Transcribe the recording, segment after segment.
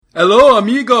Hello,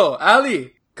 amigo.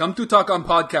 Ali, come to Talk On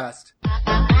Podcast.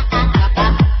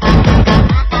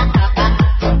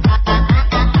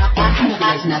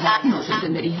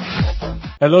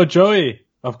 Hello, Joey.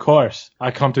 Of course, I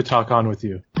come to talk on with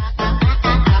you.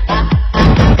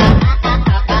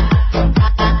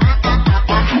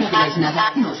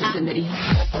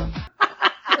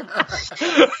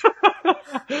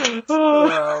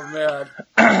 Oh,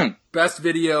 man. Best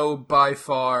video by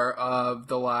far of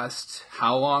the last,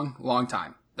 how long? Long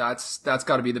time. That's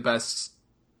got to be the best,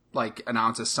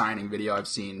 announce a signing video I've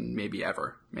seen maybe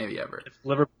ever. If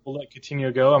Liverpool let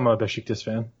Coutinho go, I'm a Besiktas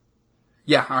fan.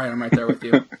 Yeah, all right, I'm right there with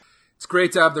you. It's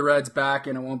great to have the Reds back,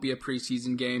 and it won't be a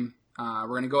preseason game. We're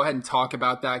going to go ahead and talk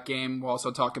about that game. We'll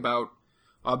also talk about,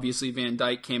 obviously, Van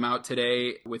Dijk came out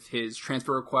today with his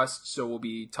transfer request, so we'll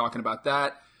be talking about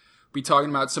that. We'll be talking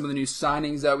about some of the new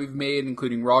signings that we've made,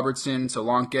 including Robertson,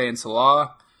 Solanke, and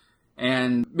Salah.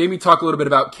 And maybe talk a little bit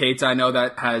about Keita. I know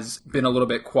that has been a little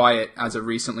bit quiet as of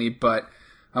recently, but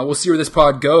we'll see where this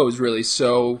pod goes, really.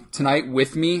 So tonight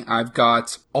with me, I've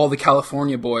got all the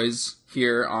California boys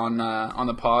here on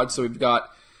the pod. So we've got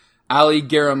Ali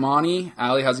Garamani.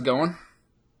 Ali, how's it going?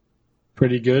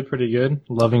 Pretty good.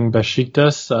 Loving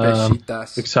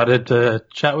Besiktas. Excited to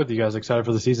chat with you guys. Excited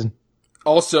for the season.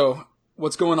 Also,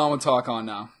 what's going on with Talk On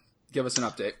now? Give us an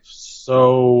update.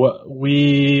 So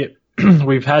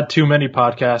we've had too many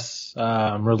podcasts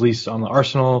released on the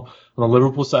Arsenal, on the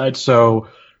Liverpool side. So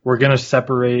we're going to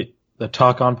separate the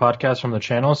Talk On podcast from the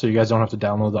channel, so you guys don't have to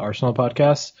download the Arsenal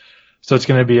podcast. So it's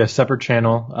going to be a separate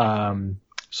channel.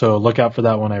 So look out for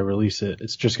that when I release it.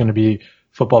 It's just going to be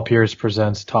Football Peers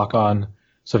Presents Talk On.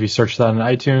 So if you search that on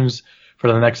iTunes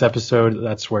for the next episode,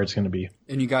 that's where it's going to be.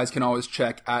 And you guys can always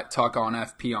check at Talk On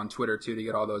FP on Twitter too to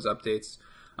get all those updates.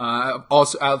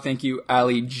 Also, thank you,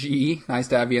 Ali G. Nice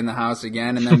to have you in the house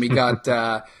again. And then we got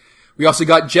we also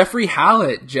got Jeffrey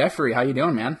Hallett. Jeffrey, how you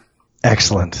doing, man?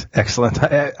 Excellent.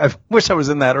 I wish I was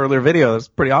in that earlier video. That's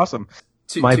pretty awesome.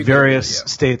 My various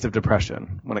states of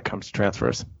depression when it comes to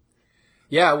transfers.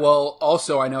 Yeah, well,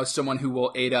 also I know someone who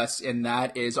will aid us in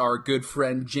that is our good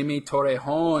friend Jimmy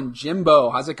Torrejon. Jimbo,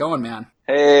 how's it going, man?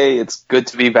 Hey, it's good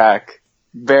to be back.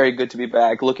 Very good to be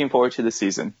back. Looking forward to the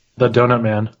season. The Donut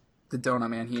Man. The Donut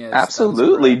Man, he is.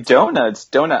 Absolutely. Donuts.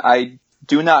 I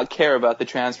do not care about the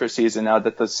transfer season now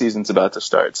that the season's about to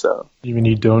start, so. You mean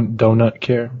you donut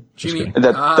care? Jimmy.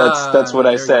 That's what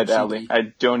I said, Ali.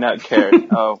 I do not care.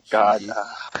 Oh, God.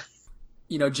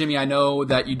 You know, Jimmy, I know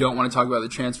that you don't want to talk about the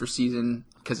transfer season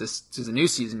because this is a new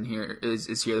season here,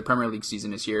 is here. The Premier League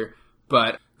season is here.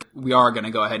 But we are going to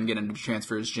go ahead and get into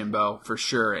transfers, Jimbo, for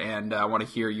sure. And I want to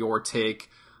hear your take.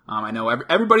 I know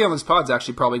everybody on this pod's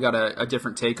actually probably got a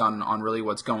different take on really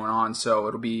what's going on. So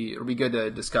it'll be good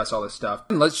to discuss all this stuff.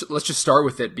 And let's just start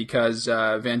with it because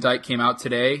Van Dijk came out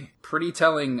today. Pretty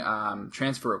telling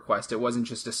transfer request. It wasn't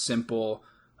just a simple,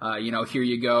 here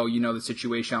you go. You know the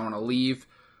situation. I want to leave.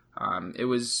 It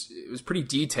was pretty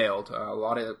detailed. A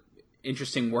lot of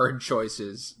interesting word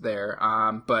choices there.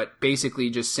 But basically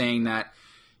just saying that,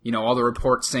 all the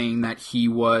reports saying that he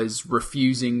was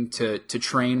refusing to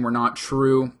train were not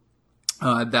true.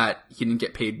 That he didn't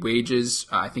get paid wages.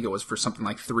 I think it was for something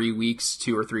like 3 weeks,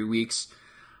 2 or 3 weeks.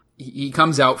 He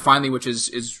comes out finally, which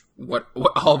is what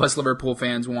all of us Liverpool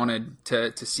fans wanted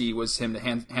to see was him to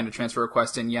hand a transfer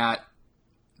request. And yet,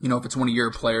 if it's one of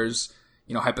your players,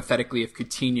 hypothetically, if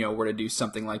Coutinho were to do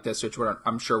something like this, which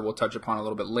I'm sure we'll touch upon a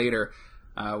little bit later,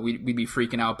 we'd be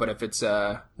freaking out. But if it's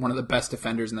one of the best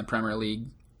defenders in the Premier League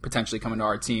potentially coming to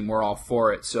our team, we're all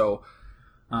for it. So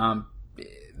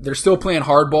they're still playing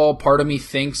hardball. Part of me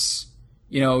thinks,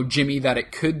 Jimmy, that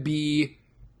it could be.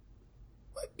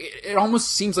 It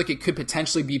almost seems like it could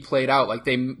potentially be played out. Like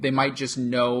they might just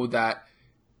know that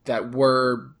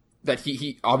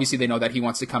he obviously they know that he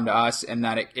wants to come to us, and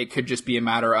that it could just be a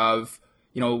matter of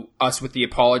us with the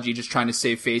apology, just trying to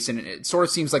save face. And it sort of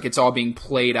seems like it's all being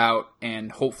played out,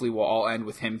 and hopefully will all end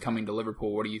with him coming to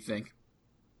Liverpool. What do you think?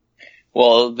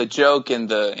 Well, the joke in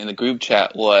the group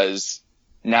chat was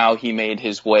now he made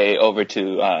his way over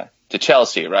to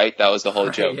Chelsea, right? That was the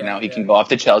whole joke. Now he can go off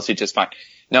to Chelsea just fine.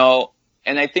 No,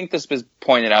 and I think this was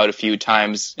pointed out a few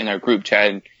times in our group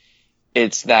chat.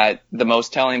 It's that the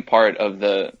most telling part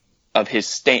of his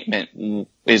statement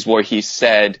is where he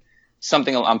said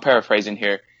something, I'm paraphrasing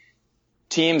here,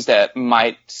 teams that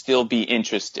might still be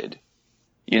interested.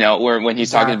 When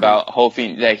he's talking about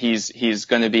hoping that he's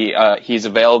going to be, he's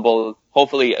available.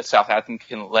 Hopefully Southampton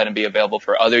can let him be available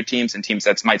for other teams and teams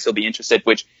that might still be interested,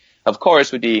 which of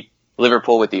course would be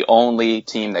Liverpool, with the only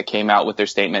team that came out with their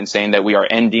statement saying that we are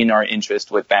ending our interest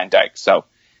with Van Dijk. So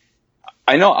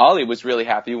I know Ali was really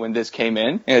happy when this came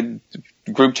in, and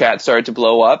group chat started to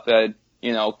blow up,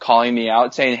 calling me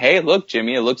out saying, hey, look,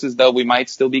 Jimmy, it looks as though we might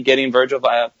still be getting Virgil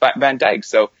van Dijk.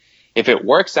 So if it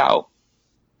works out,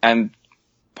 I'm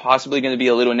possibly going to be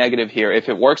a little negative here. If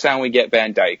it works out and we get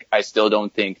Van Dijk, I still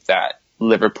don't think that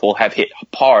Liverpool have hit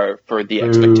par for the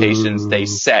expectations they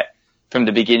set from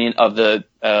the beginning of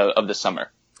the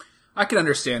summer. I can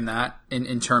understand that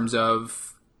in terms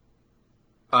of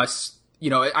us.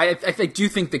 I do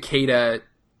think the Keita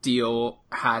deal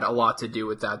had a lot to do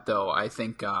with that, though. I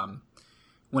think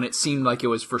when it seemed like it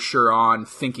was for sure on,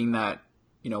 thinking that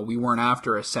we weren't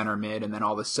after a center mid, and then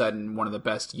all of a sudden one of the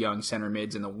best young center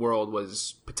mids in the world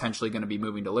was potentially going to be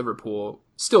moving to Liverpool.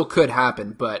 Still could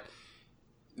happen, but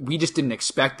we just didn't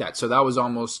expect that. So that was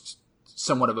almost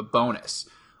somewhat of a bonus.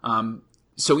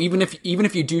 So even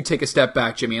if you do take a step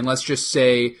back, Jimmy, and let's just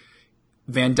say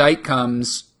Van Dijk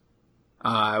comes,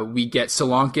 we get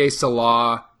Solanke,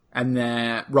 Salah, and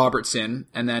then Robertson,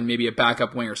 and then maybe a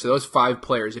backup winger. So those 5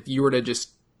 players, if you were to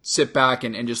just sit back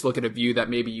and just look at a view that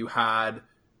maybe you had,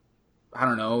 I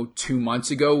don't know, 2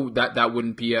 months ago, that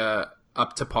wouldn't be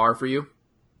up to par for you?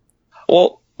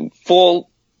 Well,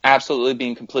 absolutely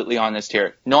being completely honest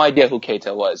here, no idea who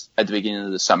Keita was at the beginning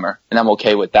of the summer, and I'm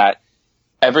okay with that.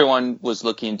 Everyone was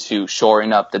looking to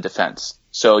shoring up the defense.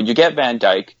 So you get Van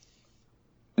Dijk.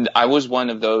 I was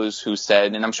one of those who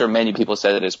said, and I'm sure many people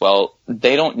said it as well,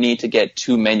 they don't need to get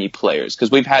too many players, because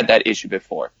we've had that issue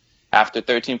before. After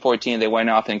 13-14, they went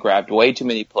off and grabbed way too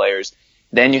many players.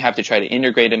 Then you have to try to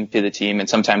integrate them to the team, and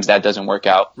sometimes that doesn't work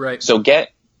out. Right. So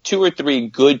get 2 or 3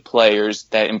 good players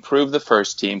that improve the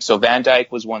first team. So Van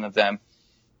Dijk was one of them.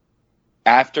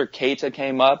 After Keita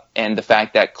came up, and the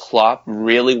fact that Klopp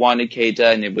really wanted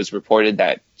Keita, and it was reported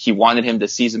that he wanted him the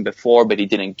season before, but he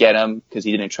didn't get him because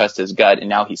he didn't trust his gut, and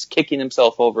now he's kicking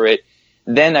himself over it.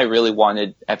 Then I really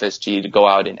wanted FSG to go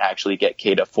out and actually get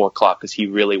Keita for Klopp because he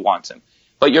really wants him.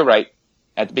 But you're right.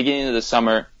 At the beginning of the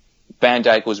summer, Van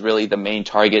Dijk was really the main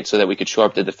target so that we could shore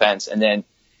up the defense. And then,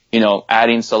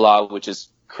 adding Salah, which is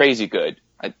crazy good.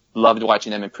 I loved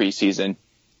watching them in preseason.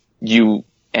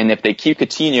 And if they keep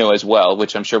Coutinho as well,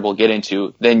 which I'm sure we'll get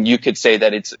into, then you could say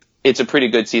that it's a pretty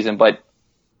good season. But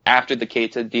after the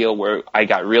Keita deal, where I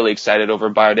got really excited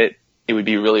about it, it would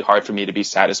be really hard for me to be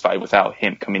satisfied without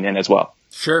him coming in as well.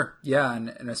 Sure. Yeah.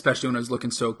 And especially when it was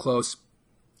looking so close.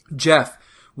 Jeff,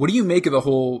 what do you make of the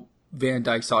whole Van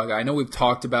Dijk saga? I know we've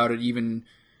talked about it even,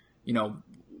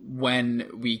 when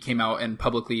we came out and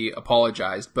publicly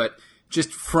apologized, but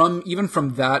just from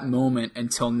that moment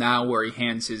until now where he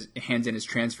hands in his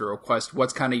transfer request,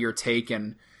 what's kind of your take,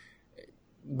 and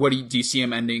what do you see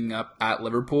him ending up at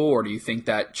Liverpool, or do you think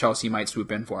that Chelsea might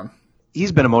swoop in for him?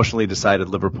 He's been emotionally decided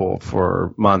Liverpool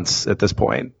for months at this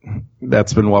point.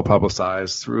 That's been well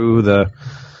publicized through the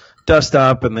dust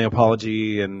up and the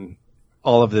apology and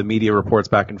all of the media reports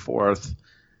back and forth.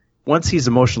 Once he's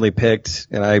emotionally picked,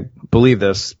 and I believe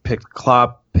this, picked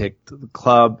Klopp, picked the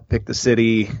club, picked the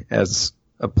city as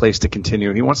a place to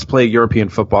continue. He wants to play European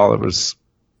football. It was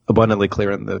abundantly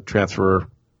clear in the transfer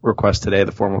request today,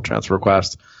 the formal transfer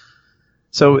request.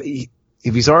 So if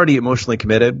he's already emotionally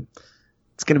committed,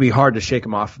 it's going to be hard to shake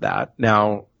him off of that.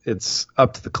 Now, it's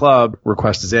up to the club.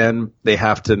 Request is in. They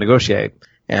have to negotiate.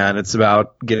 And it's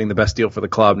about getting the best deal for the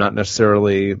club, not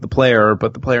necessarily the player,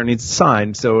 but the player needs to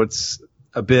sign. So it's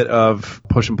a bit of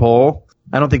push and pull.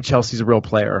 I don't think Chelsea's a real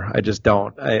player. I just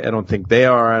don't. I don't think they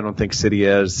are. I don't think City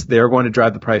is. They're going to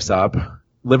drive the price up.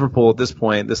 Liverpool at this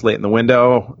point, this late in the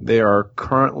window, they are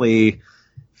currently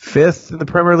 5th in the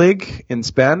Premier League in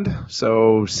spend.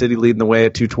 So City leading the way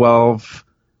at 212.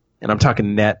 And I'm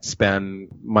talking net spend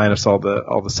minus all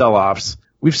the sell-offs.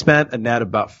 We've spent a net of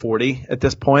about 40 at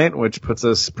this point, which puts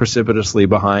us precipitously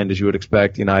behind, as you would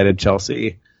expect. United,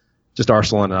 Chelsea, just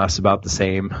Arsenal and us about the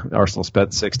same. Arsenal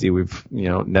spent 60. We've,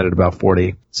 netted about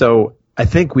 40. So I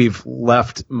think we've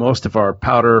left most of our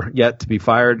powder yet to be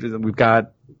fired. We've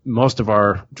got most of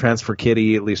our transfer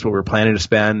kitty, at least what we're planning to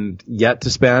spend, yet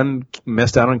to spend.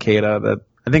 Missed out on Keita. That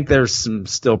I think there's some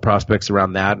still prospects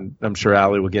around that, and I'm sure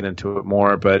Ali will get into it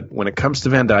more. But when it comes to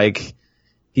Van Dijk,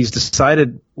 he's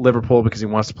decided Liverpool because he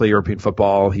wants to play European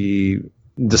football. He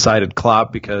decided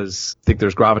Klopp because I think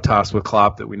there's gravitas with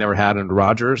Klopp that we never had under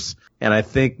Rodgers. And I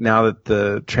think now that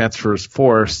the transfer is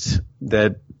forced,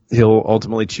 that he'll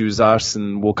ultimately choose us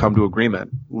and we'll come to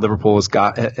agreement. Liverpool have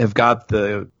got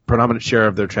the predominant share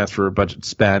of their transfer budget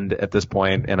spend at this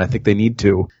point, and I think they need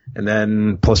to. And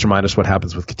then plus or minus what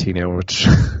happens with Coutinho, which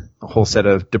a whole set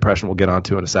of depression we'll get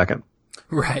onto in a second.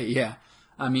 Right, yeah.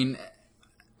 I mean,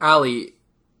 Ali,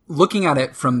 looking at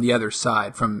it from the other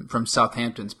side, from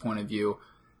Southampton's point of view,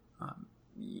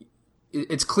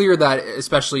 it's clear that,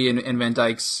 especially in Van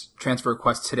Dijk's transfer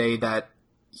request today, that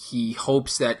he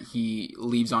hopes that he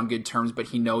leaves on good terms, but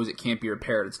he knows it can't be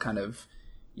repaired. It's kind of,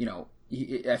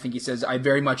 I think he says, I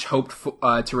very much hoped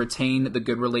to retain the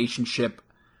good relationship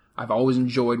I've always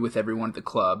enjoyed with everyone at the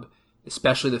club,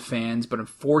 especially the fans, but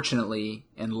unfortunately,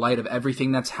 in light of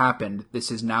everything that's happened, this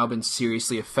has now been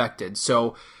seriously affected.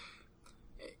 So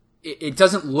it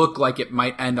doesn't look like it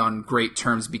might end on great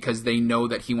terms because they know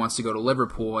that he wants to go to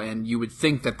Liverpool, and you would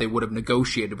think that they would have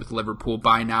negotiated with Liverpool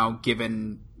by now,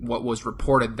 given what was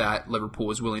reported that Liverpool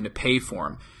was willing to pay for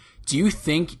him. Do you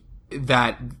think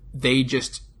that they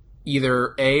just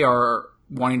either A, are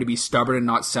wanting to be stubborn and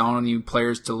not selling any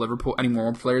players to Liverpool, any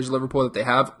more players to Liverpool that they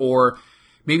have, or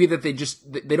maybe that they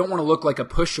don't want to look like a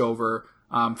pushover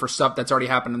for stuff that's already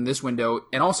happened in this window,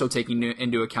 and also taking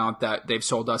into account that they've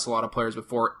sold us a lot of players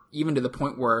before, even to the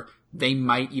point where they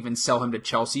might even sell him to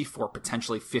Chelsea for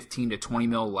potentially 15 to 20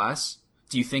 mil less?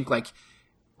 Do you think,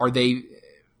 are they...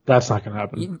 That's not going to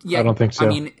happen. Yeah, I don't think so. I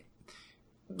mean,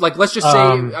 let's just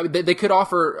say they could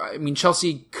offer... I mean,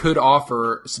 Chelsea could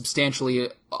offer substantially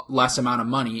less amount of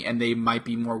money, and they might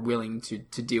be more willing to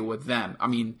deal with them. I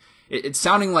mean... It's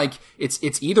sounding like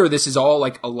it's either this is all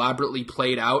elaborately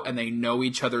played out and they know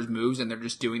each other's moves and they're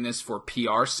just doing this for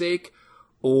PR sake,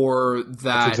 or that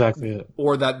that's exactly it.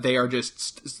 Or that they are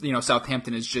just,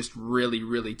 Southampton is just really,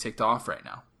 really ticked off right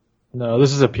now. No,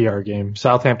 this is a PR game.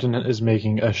 Southampton is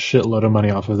making a shitload of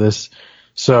money off of this.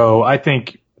 So I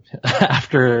think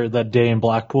after that day in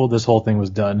Blackpool, this whole thing was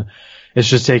done. It's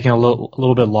just taking a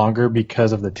little bit longer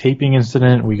because of the taping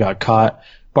incident. We got caught.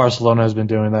 Barcelona has been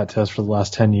doing that to us for the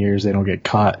last 10 years. They don't get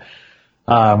caught.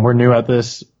 We're new at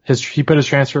this. He put his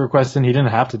transfer request in. He didn't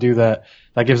have to do that.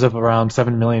 That gives up around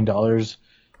 $7 million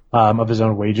of his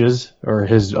own wages or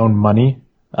his own money.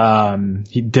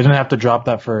 He didn't have to drop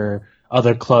that for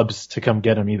other clubs to come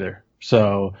get him either.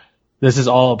 So this is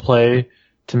all a play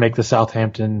to make the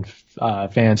Southampton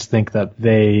fans think that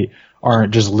they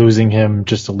aren't just losing him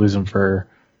just to lose him for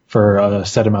a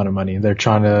set amount of money. They're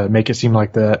trying to make it seem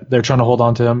like they're trying to hold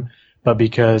on to him, but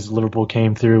because Liverpool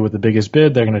came through with the biggest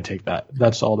bid, they're going to take that.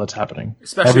 That's all that's happening.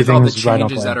 Especially with all the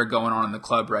changes that are going on in the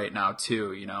club right now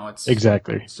too, it's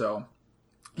exactly. So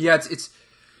yeah, it's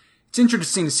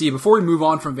interesting to see. Before we move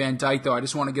on from Van Dijk though, I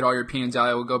just want to get all your opinions out.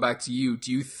 I will go back to you.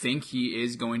 Do you think he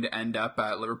is going to end up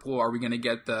at Liverpool? Are we going to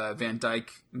get the Van Dijk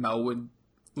Melwood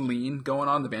lean going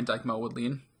on, the Van Dijk Melwood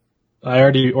lean? I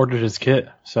already ordered his kit,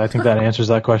 so I think that answers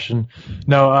that question.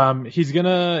 No, he's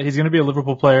gonna be a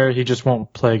Liverpool player. He just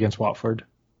won't play against Watford.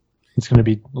 It's gonna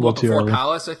be a little too early.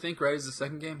 Palace, I think, right? Is the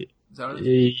second game? Is that what it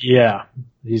is? Yeah,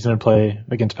 he's gonna play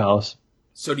against Palace.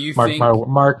 So do you think?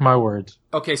 Mark my words.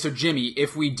 Okay, so Jimmy,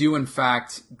 if we do in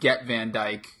fact get Van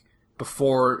Dijk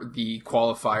before the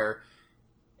qualifier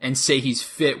and say he's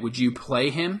fit, would you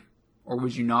play him or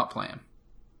would you not play him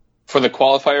for the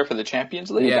qualifier for the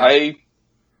Champions League? Yeah.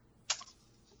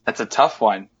 That's a tough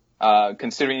one,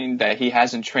 considering that he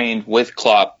hasn't trained with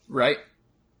Klopp. Right.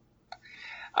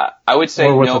 I would say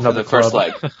no for the first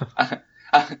leg.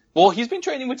 Well, he's been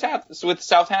training with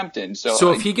Southampton.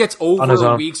 So if he gets over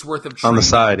a week's worth of training on the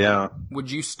side, yeah,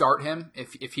 would you start him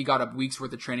if he got a week's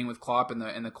worth of training with Klopp in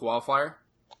the qualifier?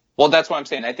 Well, that's what I'm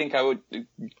saying. I think I would.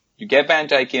 You get Van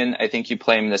Dijk in. I think you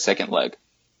play him in the second leg.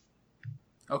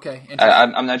 Okay.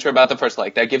 I'm not sure about the first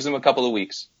leg. That gives him a couple of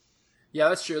weeks. Yeah,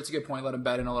 that's true. That's a good point. Let him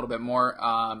bet in a little bit more.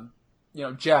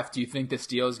 Jeff, do you think this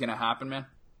deal is going to happen, man?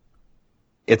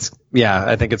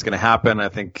 I think it's going to happen. I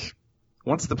think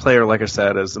once the player, like I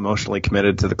said, is emotionally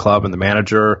committed to the club and the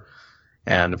manager,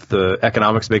 and if the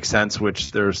economics make sense,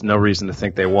 which there's no reason to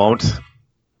think they won't,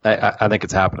 I think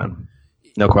it's happening.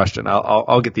 No question.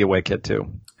 I'll get the away kit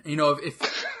too.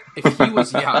 If he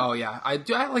was,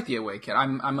 I like the away kit. I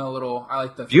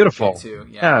like the beautiful kit too.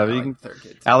 Yeah, like the third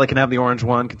kit too. Ali can have the orange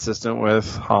one, consistent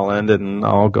with Holland, and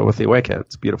I'll go with the away kit.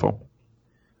 It's beautiful.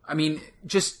 I mean,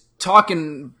 just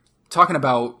talking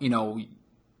about,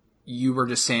 you were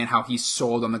just saying how he's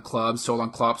sold on the club, sold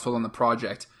on Klopp, sold on the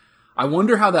project. I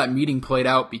wonder how that meeting played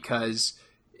out, because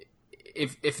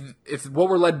if what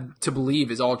we're led to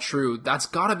believe is all true, that's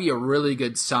got to be a really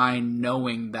good sign,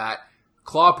 knowing that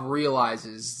Klopp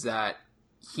realizes that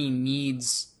he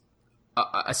needs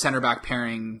a center back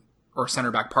pairing or center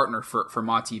back partner for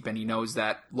Matip, and he knows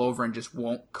that Lovren just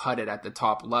won't cut it at the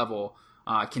top level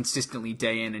consistently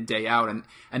day in and day out,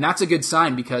 and that's a good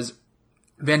sign, because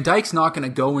Van Dijk's not going to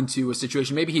go into a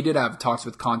situation. Maybe he did have talks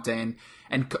with Conte,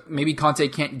 and maybe Conte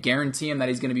can't guarantee him that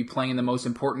he's going to be playing in the most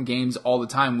important games all the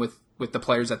time with the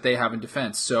players that they have in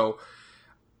defense. So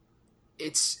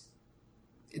it's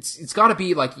got to be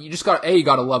you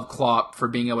got to love Klopp for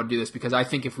being able to do this, because I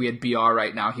think if we had BR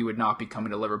right now, he would not be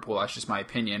coming to Liverpool. That's just my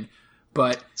opinion.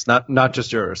 But it's not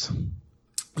just yours.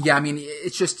 Yeah, I mean,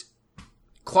 it's just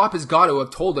Klopp has got to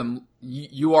have told him,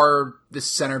 you are the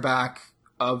center back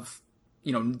of,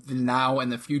 the now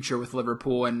and the future with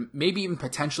Liverpool, and maybe even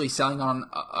potentially selling on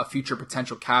a future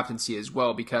potential captaincy as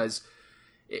well, because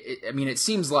it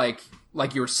seems like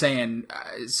you were saying,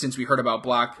 since we heard about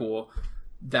Blackpool,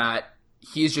 that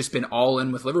he's just been all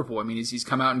in with Liverpool. I mean, he's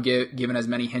come out and given as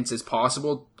many hints as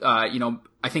possible. I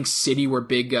think City were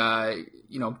big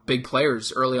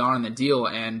players early on in the deal,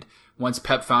 and once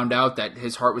Pep found out that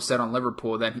his heart was set on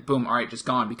Liverpool, then boom, all right, just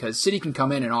gone, because City can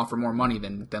come in and offer more money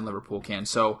than Liverpool can.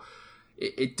 So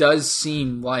it does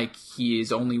seem like he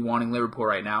is only wanting Liverpool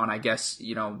right now. And I guess,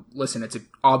 listen, it's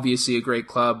obviously a great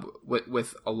club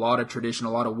with a lot of tradition,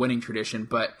 a lot of winning tradition,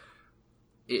 but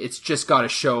it's just got to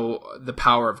show the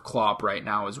power of Klopp right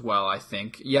now as well, I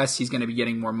think. Yes, he's going to be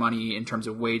getting more money in terms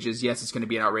of wages. Yes, it's going to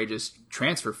be an outrageous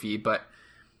transfer fee, but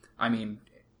I mean,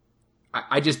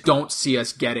 I just don't see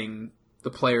us getting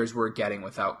the players we're getting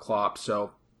without Klopp.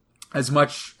 So as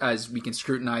much as we can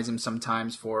scrutinize him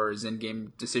sometimes for his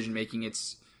in-game decision-making,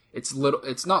 it's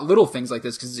not little things like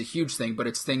this, because it's a huge thing, but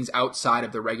it's things outside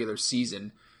of the regular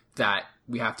season that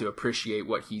we have to appreciate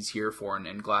what he's here for,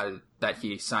 and glad that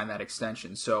he signed that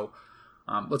extension. So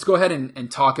let's go ahead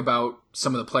and talk about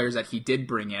some of the players that he did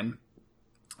bring in.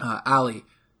 Ali,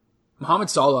 Mohamed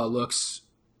Salah looks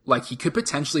like he could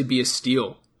potentially be a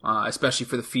steal, especially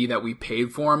for the fee that we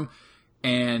paid for him,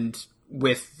 and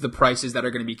with the prices that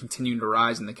are going to be continuing to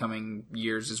rise in the coming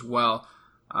years as well.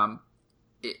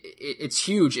 It's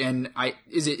huge. And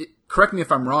correct me if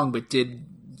I'm wrong, but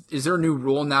is there a new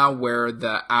rule now where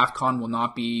the AFCON will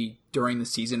not be during the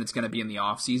season? It's going to be in the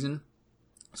off season.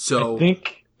 So I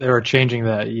think they were changing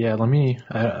that. Yeah,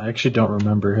 I actually don't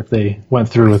remember if they went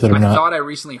through with it or not. I thought I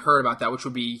recently heard about that, which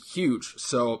would be huge.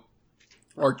 So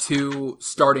our 2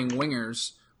 starting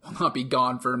wingers will not be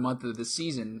gone for a month of the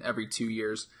season every 2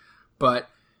 years. But,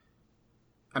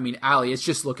 I mean, Ali, it's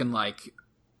just looking like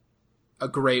a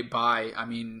great buy. I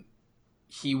mean,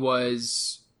 he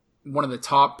was one of the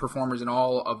top performers in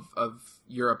all of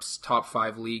Europe's top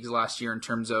 5 leagues last year in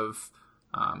terms of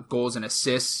goals and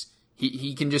assists.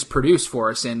 He can just produce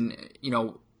for us, and,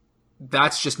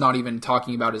 that's just not even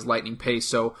talking about his lightning pace.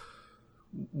 So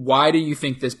why do you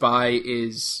think this buy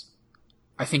is,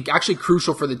 I think, actually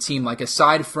crucial for the team? Like,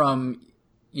 aside from,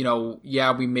 we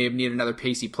may have needed another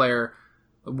pacey player,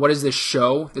 what does this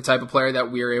show, the type of player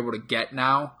that we are able to get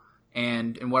now,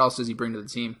 and what else does he bring to the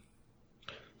team?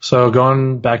 So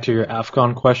going back to your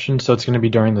AFCON question, so it's going to be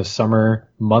during the summer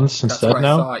months instead now? That's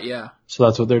what I thought, yeah. So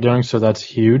that's what they're doing, so that's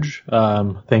huge.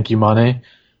 Thank you, Mane.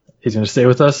 He's going to stay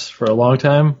with us for a long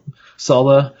time.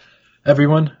 Salah,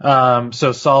 everyone.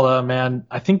 So Salah, man,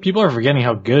 I think people are forgetting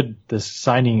how good this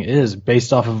signing is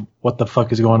based off of what the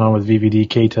fuck is going on with VVD,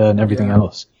 Keita, and everything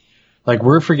else. Like,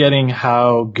 we're forgetting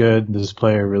how good this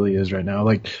player really is right now.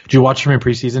 Like, did you watch him in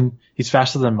preseason? He's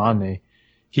faster than Mane.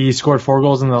 He scored 4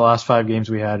 goals in the last 5 games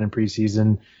we had in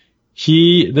preseason.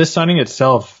 This signing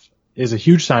itself is a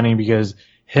huge signing because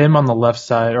him on the left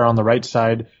side or on the right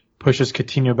side pushes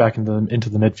Coutinho back into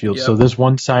the midfield. Yep. So this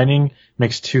one signing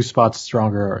makes 2 spots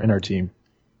stronger in our team.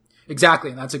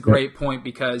 Exactly, and that's a great point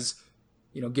because,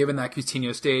 given that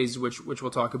Coutinho stays, which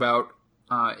we'll talk about,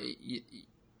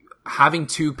 having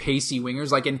 2 pacey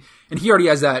wingers, and he already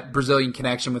has that Brazilian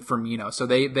connection with Firmino, so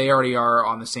they already are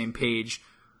on the same page.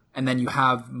 And then you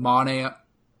have Mane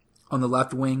on the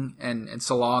left wing and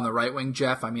Salah on the right wing,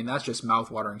 Jeff. I mean, that's just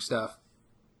mouth-watering stuff.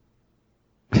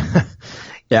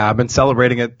 Yeah, I've been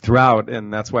celebrating it throughout,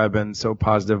 and that's why I've been so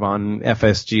positive on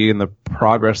FSG and the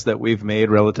progress that we've made,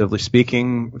 relatively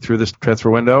speaking, through this transfer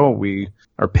window. We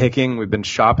are picking, we've been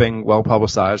shopping,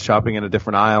 well-publicized, shopping in a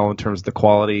different aisle in terms of the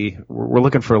quality. We're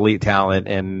looking for elite talent,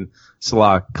 and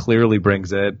Salah clearly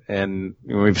brings it, and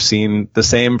we've seen the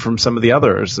same from some of the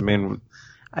others. I mean,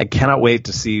 I cannot wait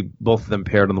to see both of them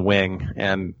paired on the wing,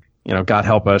 and God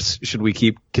help us, should we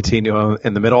keep Coutinho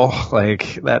in the middle?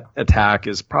 Like, that attack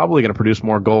is probably going to produce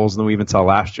more goals than we even saw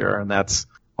last year, and that's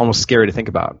almost scary to think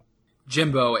about.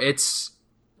 Jimbo, it's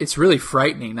really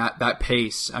frightening, that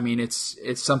pace. I mean, it's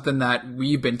something that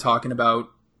we've been talking about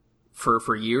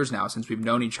for years now, since we've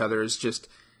known each other, is just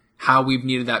how we've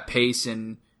needed that pace,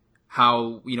 and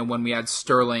how, when we had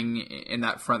Sterling in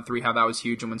that front 3, how that was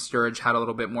huge, and when Sturridge had a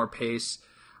little bit more pace.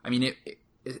 I mean,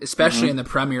 especially in the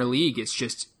Premier League, it's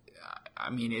just,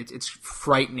 it's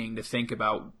frightening to think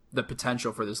about the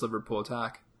potential for this Liverpool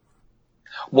attack.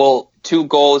 Well, 2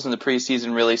 goals in the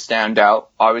preseason really stand out.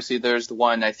 Obviously, there's the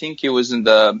one, I think it was in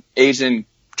the Asian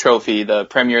Trophy, the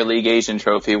Premier League Asian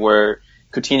Trophy, where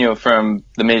Coutinho from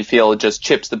the midfield just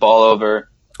chips the ball over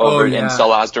in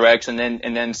Salah's direction,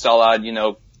 and then Salah,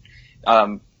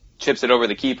 chips it over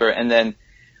the keeper. And then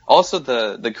also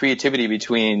the creativity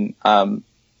between,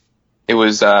 it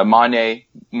was Mane,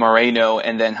 Moreno,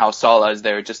 and then how Salah is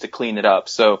there just to clean it up.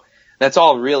 So that's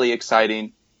all really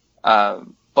exciting.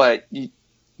 But you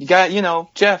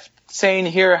got, Jeff saying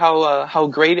here how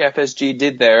great FSG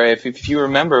did there. If you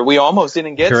remember, we almost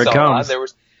didn't get Salah.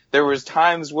 There was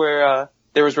times where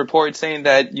there was reports saying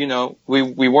that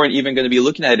we weren't even going to be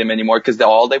looking at him anymore because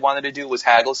all they wanted to do was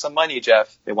haggle some money,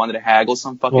 Jeff. They wanted to haggle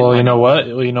some fucking money. You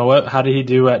know what? How did he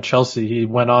do at Chelsea? He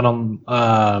went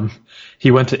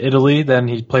he went to Italy, then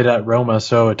he played at Roma,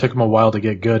 so it took him a while to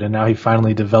get good, and now he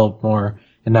finally developed more,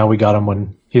 and now we got him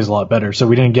when he's a lot better. So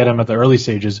we didn't get him at the early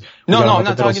stages. No, I'm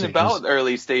not talking about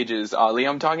early stages, Ali.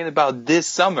 I'm talking about this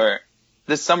summer.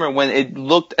 This summer when it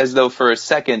looked as though for a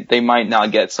second they might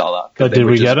not get Salah. But did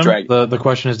we get him? The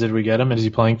question is, did we get him? Is he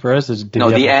playing for us?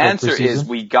 The answer is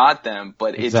we got them,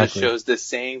 but it just shows the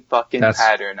same fucking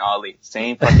pattern, Ali.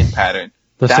 Same fucking pattern.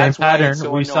 Same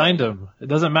pattern. We signed him. It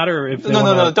doesn't matter if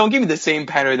No. Don't give me the same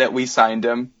pattern that we signed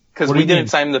him. Because we didn't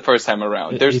sign him the first time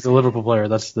around. He's a Liverpool player.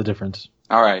 That's the difference.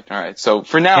 All right. So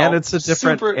for now, and it's a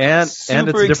different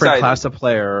different class of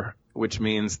player, which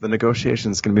means the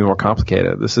negotiation is going to be more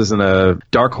complicated. This isn't a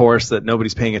dark horse that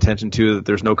nobody's paying attention to, that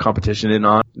there's no competition in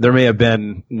on. There may have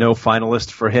been no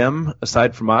finalist for him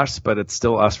aside from us, but it's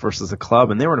still us versus a club,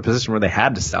 and they were in a position where they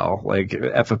had to sell. Like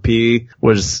FFP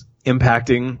was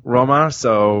impacting Roma,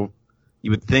 so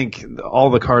you would think all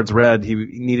the cards read he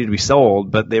needed to be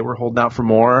sold, but they were holding out for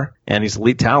more, and he's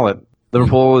elite talent.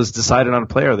 Liverpool has decided on a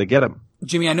player. They get him.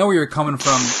 Jimmy, I know where you're coming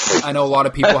from. I know a lot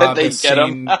of people have the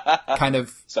same kind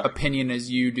of opinion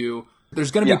as you do. There's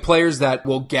going to be players that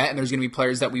we'll get, and there's going to be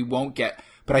players that we won't get.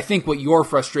 But I think what your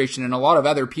frustration and a lot of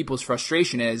other people's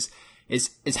frustration is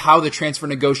how the transfer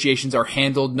negotiations are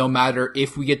handled, no matter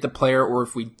if we get the player or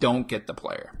if we don't get the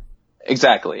player.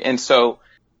 Exactly. And so,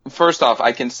 first off,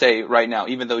 I can say right now,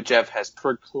 even though Jeff has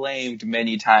proclaimed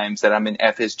many times that I'm an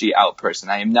FSG out person,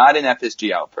 I am not an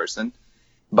FSG out person.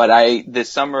 But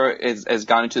this summer has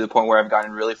gotten to the point where I've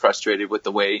gotten really frustrated with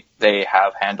the way they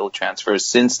have handled transfers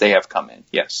since they have come in.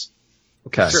 Yes.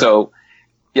 Okay. Sure.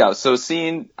 So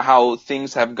seeing how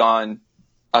things have gone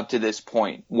up to this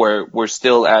point where we're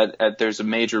still at there's a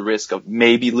major risk of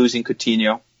maybe losing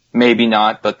Coutinho, maybe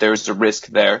not, but there's a risk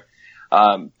there.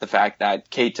 The fact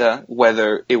that Keita,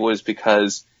 whether it was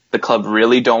because the club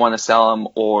really don't want to sell him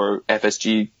or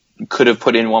FSG could have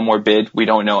put in one more bid. We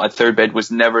don't know. A third bid was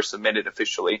never submitted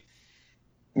officially.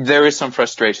 There is some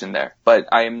frustration there, but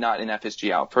I am not an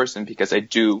FSG out person because I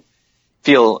do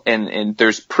feel, and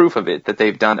there's proof of it, that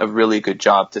they've done a really good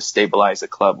job to stabilize a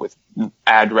club with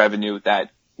ad revenue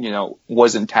that,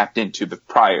 wasn't tapped into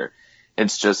prior.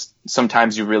 It's just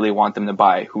sometimes you really want them to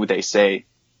buy who they say,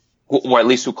 or at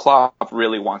least who Klopp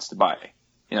really wants to buy.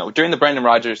 During the Brendan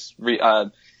Rodgers,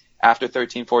 after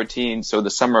 13-14, so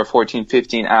the summer of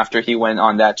 14-15, after he went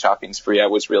on that shopping spree, I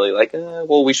was really like,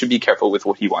 we should be careful with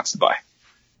what he wants to buy.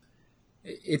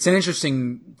 It's an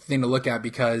interesting thing to look at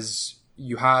because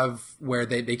you have where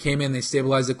they came in, they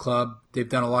stabilized the club, they've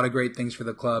done a lot of great things for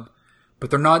the club, but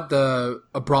they're not the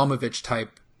Abramovich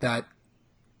type that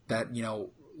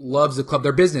loves the club.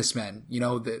 They're businessmen.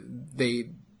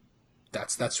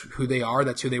 That's who they are.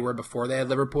 That's who they were before they had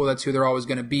Liverpool. That's who they're always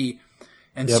going to be.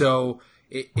 And so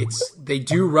they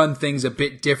do run things a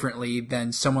bit differently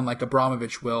than someone like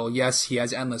Abramovich will. Yes, he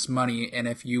has endless money, and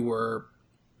if you were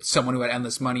someone who had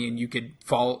endless money and you could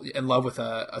fall in love with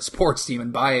a sports team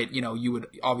and buy it, you would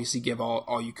obviously give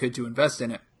all you could to invest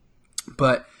in it.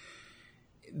 But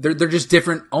they're just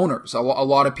different owners. A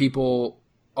lot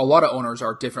of owners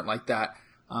are different like that.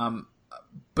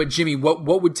 But Jimmy,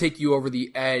 what would take you over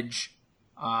the edge?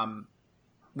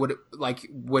 Would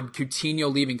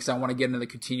Coutinho leaving, because I want to get into the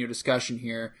Coutinho discussion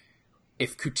here.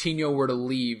 If Coutinho were to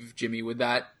leave, Jimmy, would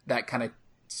that kind of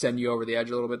send you over the edge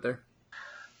a little bit there?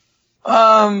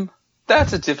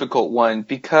 That's a difficult one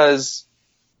because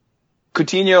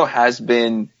Coutinho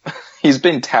he's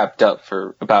been tapped up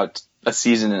for about a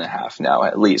season and a half now,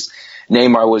 at least.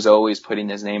 Neymar was always putting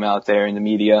his name out there in the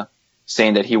media,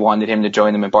 saying that he wanted him to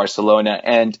join them in Barcelona.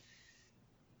 And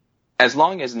as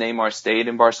long as Neymar stayed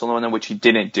in Barcelona, which he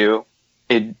didn't do,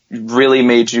 it really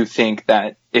made you think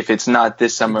that if it's not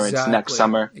this summer, It's next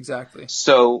summer. Exactly.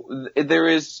 So there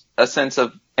is a sense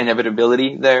of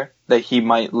inevitability there that he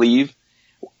might leave.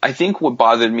 I think what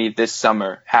bothered me this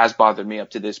summer, has bothered me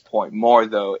up to this point more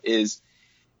though, is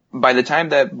by the time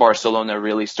that Barcelona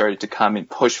really started to come and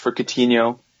push for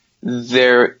Coutinho,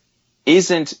 there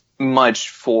isn't much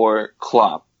for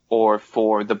Klopp or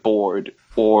for the board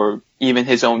or even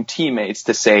his own teammates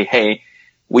to say, hey,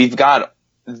 we've got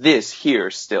this here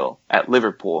still at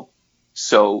Liverpool.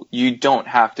 so you don't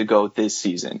have to go this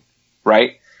season,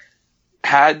 right?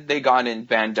 Had they gotten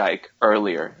Van Dijk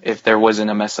earlier, if there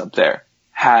wasn't a mess up there,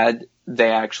 had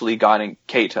they actually gotten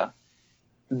Keita,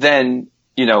 then,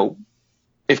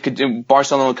 if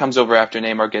Barcelona comes over after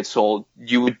Neymar gets sold,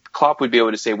 Klopp would be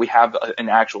able to say, we have an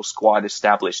actual squad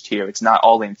established here. It's not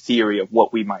all in theory of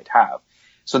what we might have.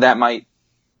 So that might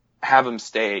have him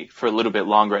stay for a little bit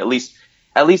longer. At least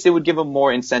it would give him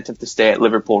more incentive to stay at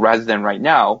Liverpool rather than right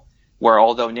now, where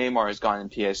although Neymar has gone in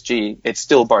PSG, it's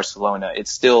still Barcelona.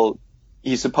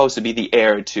 He's supposed to be the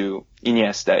heir to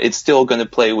Iniesta. It's still going to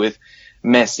play with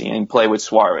Messi and play with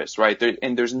Suarez, right?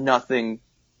 There's nothing,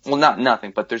 well, not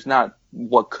nothing, but there's not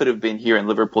what could have been here in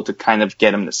Liverpool to kind of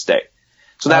get him to stay.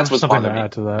 So that's what's bothering me.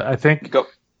 Add to that.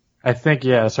 I think,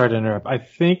 yeah, sorry to interrupt.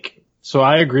 So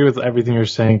I agree with everything you're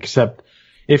saying, except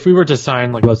if we were to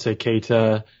sign, like, let's say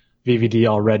Keita, VVD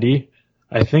already,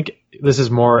 I think this is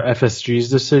more FSG's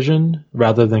decision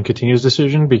rather than Coutinho's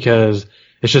decision, because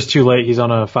it's just too late. He's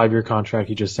on a 5-year contract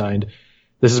he just signed.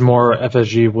 This is more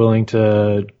FSG willing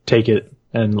to take it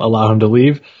and allow him to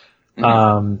leave.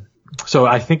 Mm-hmm. So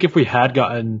I think if we had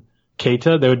gotten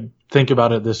Keita, they would think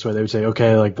about it this way. They would say,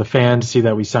 okay, like, the fans see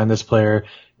that we signed this player.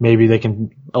 Maybe they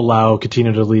can allow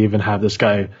Coutinho to leave and have this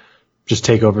guy just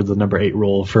take over the number 8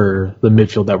 role for the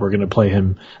midfield that we're going to play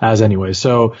him as anyway.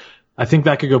 So I think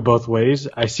that could go both ways.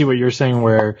 I see what you're saying,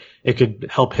 where it could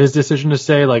help his decision to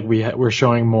stay. Like, we're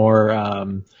showing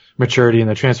more maturity in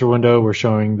the transfer window. We're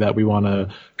showing that we want to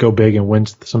go big and win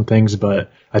some things,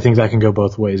 but I think that can go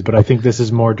both ways. But I think this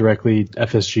is more directly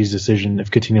FSG's decision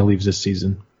if Coutinho leaves this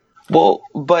season. Well,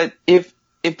 but if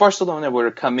Barcelona were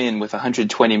to come in with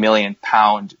 £120 million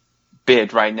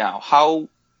bid right now,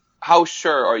 how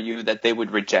sure are you that they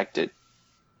would reject it?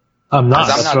 I'm not.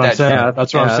 That's what I'm saying.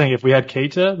 That's what I'm saying. If we had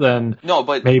Keita, then no,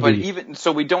 but even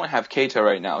so, we don't have Keita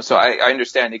right now. So I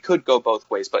understand it could go both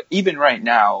ways. But even right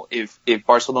now, if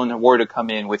Barcelona were to come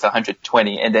in with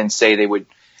 120 and then say they would,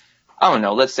 I don't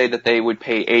know, let's say that they would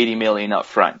pay 80 million up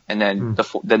front, and then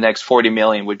the next 40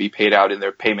 million would be paid out in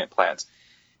their payment plans.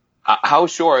 How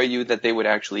sure are you that they would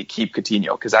actually keep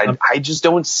Coutinho? Because I just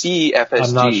don't see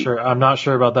FSG. I'm not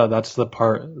sure about that. That's the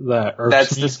part that irks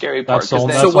That's me. the scary part. So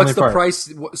what's the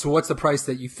price? So what's the price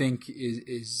that you think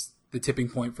is the tipping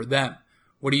point for them?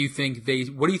 What do you think they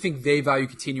value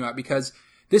Coutinho at? Because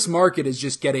this market is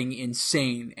just getting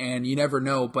insane, and you never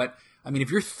know. But I mean, if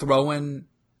you're throwing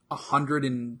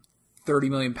 130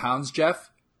 million pounds, Jeff,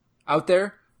 out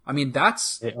there. I mean,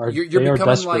 you're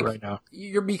becoming like right now.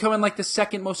 You're becoming like the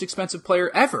second most expensive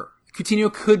player ever.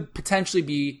 Coutinho could potentially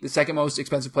be the second most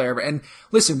expensive player ever. And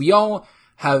listen, we all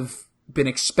have been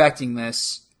expecting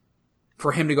this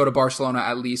for him to go to Barcelona,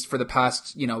 at least for the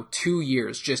past 2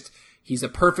 years. Just he's a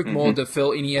perfect mold to fill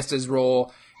Iniesta's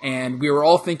role. And we were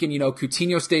all thinking,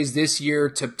 Coutinho stays this year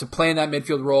to play in that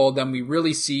midfield role. Then we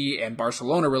really see, and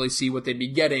Barcelona really see what they'd be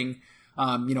getting,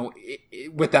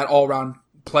 with that all-round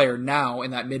player now in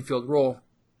that midfield role.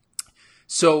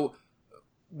 So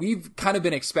we've kind of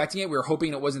been expecting it. We were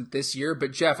hoping it wasn't this year.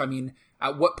 But Jeff, I mean,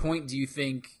 at what point do you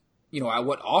think, at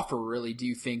what offer really do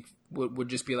you think would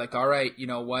just be like, all right, you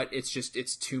know what?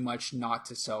 It's too much not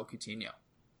to sell Coutinho.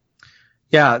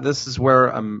 Yeah, this is where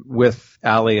I'm with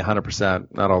Ali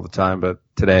 100%. Not all the time, but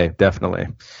today, definitely.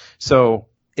 So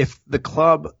if the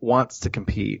club wants to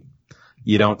compete,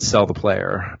 you don't sell the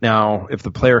player. Now, if the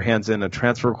player hands in a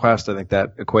transfer request, I think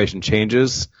that equation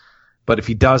changes. But if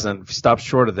he doesn't, if he stops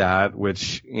short of that,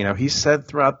 which, he said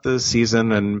throughout the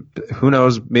season, and who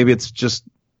knows, maybe it's just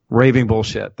raving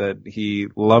bullshit that he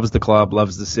loves the club,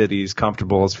 loves the city, he's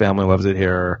comfortable, his family loves it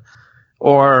here.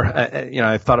 Or,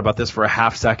 I thought about this for a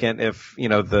half second. If,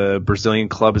 the Brazilian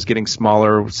club is getting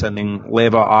smaller, sending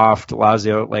Leyva off to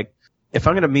Lazio, like, if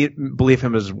I'm going to believe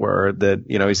him his word that,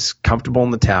 he's comfortable in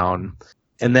the town,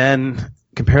 and then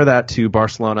compare that to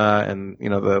Barcelona, and,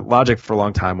 the logic for a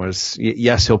long time was,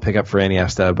 yes, he'll pick up for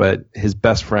Iniesta, but his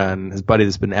best friend, his buddy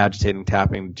that's been agitating,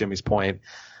 tapping Jimmy's point,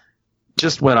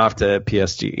 just went off to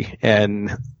PSG.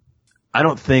 And I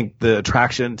don't think the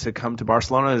attraction to come to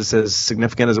Barcelona is as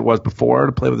significant as it was before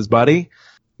to play with his buddy.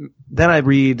 Then I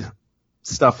read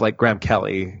stuff like Graham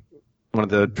Kelly, one of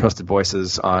the trusted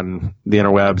voices on the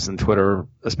interwebs and Twitter,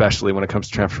 especially when it comes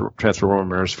to transfer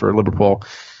rumors for Liverpool.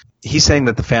 He's saying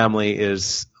that the family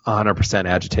is 100%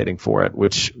 agitating for it,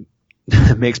 which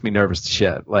makes me nervous to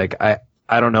shit. Like, I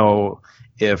don't know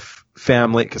if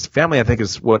because family I think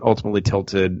is what ultimately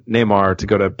tilted Neymar to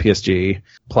go to PSG.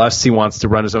 Plus he wants to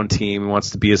run his own team, he wants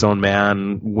to be his own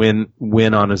man,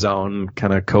 win on his own,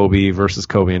 kind of Kobe versus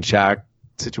Kobe and Shaq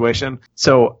situation.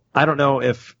 So I don't know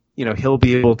if, he'll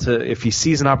be able to, if he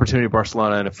sees an opportunity at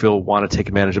Barcelona and if he'll want to take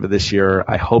advantage of it this year,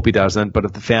 I hope he doesn't. But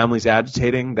if the family's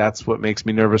agitating, that's what makes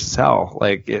me nervous as hell.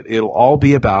 Like, it'll all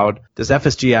be about, does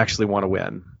FSG actually want to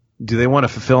win? Do they want to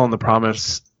fulfill on the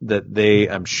promise that they,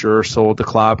 I'm sure, sold to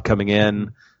Klopp coming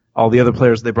in, all the other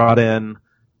players they brought in?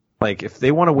 Like, if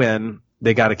they want to win,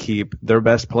 they got to keep their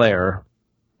best player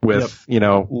with,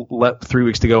 3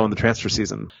 weeks to go in the transfer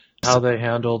season. How they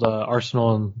handled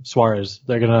Arsenal and Suarez.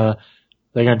 They're gonna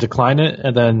decline it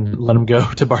and then let him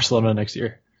go to Barcelona next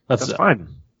year. That's fine.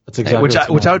 That's exactly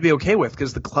which I would be okay with,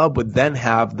 because the club would then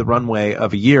have the runway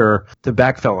of a year to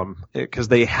backfill him, because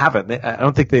they haven't. I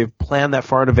don't think they've planned that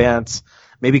far in advance.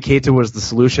 Maybe Keita was the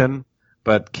solution,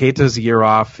 but Keita's a year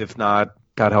off, if not,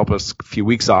 God help us, a few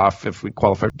weeks off if we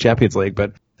qualify for Champions League.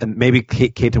 And maybe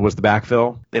Keita was the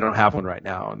backfill. They don't have one right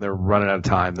now, and they're running out of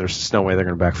time. There's just no way they're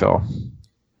going to backfill.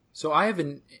 So I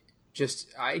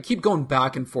keep going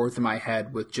back and forth in my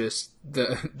head with just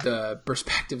the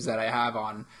perspectives that I have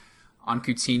on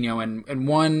Coutinho, and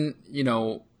one,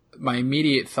 my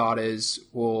immediate thought is,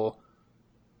 well,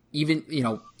 even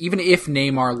if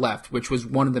Neymar left, which was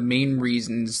one of the main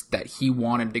reasons that he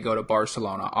wanted to go to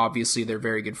Barcelona. Obviously, they're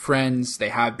very good friends. They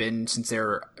have been since they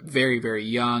were very, very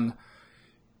young.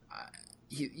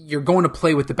 You're going to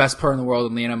play with the best player in the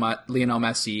world, Lionel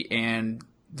Messi, and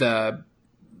the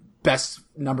best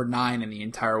number 9 in the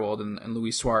entire world, and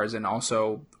Luis Suarez, and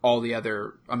also all the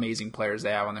other amazing players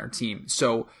they have on their team.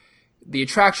 So the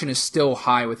attraction is still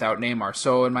high without Neymar.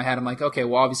 So in my head, I'm like, okay,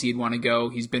 well, obviously he'd want to go.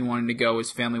 He's been wanting to go.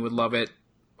 His family would love it.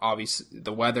 Obviously,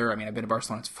 the weather. I mean, I've been to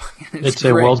Barcelona. It's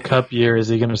a World Cup year. Is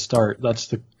he going to start? That's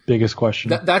the biggest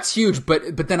question. That's huge.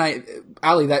 But then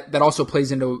Ali, that also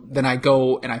plays into, then I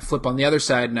go and I flip on the other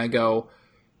side and I go,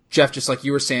 Jeff, just like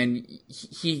you were saying,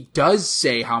 he does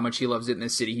say how much he loves it in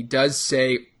this city. He does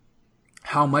say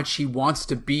how much he wants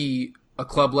to be a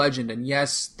club legend. And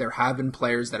yes, there have been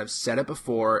players that have said it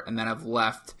before and then have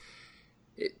left.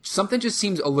 Something just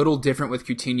seems a little different with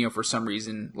Coutinho for some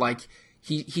reason. Like,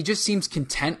 he just seems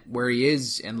content where he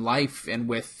is in life and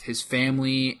with his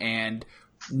family, and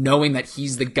knowing that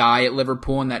he's the guy at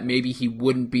Liverpool and that maybe he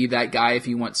wouldn't be that guy if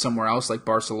he went somewhere else like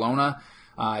Barcelona.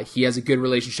 He has a good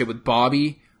relationship with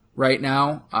Bobby right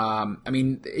now. I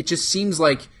mean, it just seems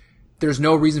like there's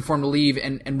no reason for him to leave.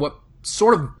 And what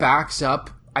sort of backs up,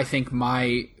 I think,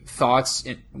 my thoughts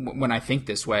when I think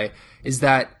this way is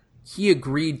that he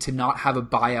agreed to not have a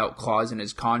buyout clause in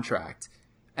his contract.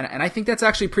 And I think that's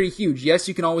actually pretty huge. Yes,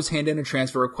 you can always hand in a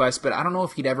transfer request, but I don't know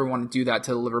if he'd ever want to do that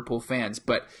to the Liverpool fans.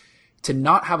 But to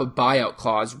not have a buyout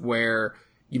clause where,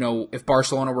 if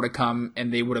Barcelona were to come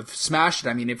and they would have smashed it.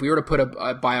 I mean, if we were to put a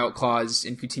buyout clause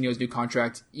in Coutinho's new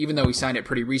contract, even though he signed it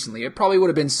pretty recently, it probably would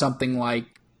have been something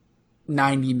like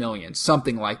 90 million,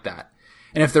 something like that.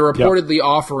 And if they're reportedly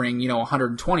offering,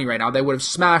 120 right now, they would have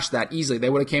smashed that easily. They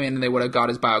would have came in and they would have got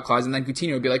his buyout clause, and then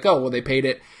Coutinho would be like, oh, well, they paid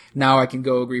it. Now I can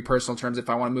go agree personal terms. If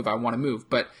I want to move, I want to move.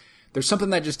 But there's something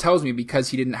that just tells me, because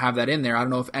he didn't have that in there, I don't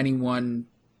know if anyone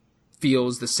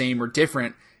feels the same or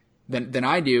different than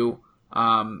I do.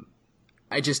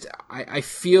 I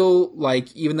feel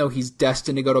like even though he's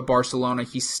destined to go to Barcelona,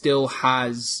 he still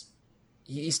hasn't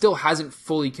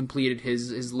fully completed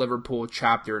his Liverpool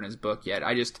chapter in his book yet.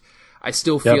 I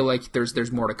still feel like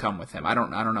there's more to come with him. I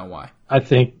don't know why. I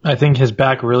think his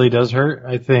back really does hurt.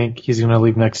 I think he's going to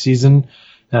leave next season,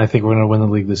 and I think we're going to win the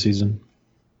league this season.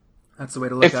 That's the way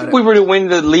to look at it. If we were to win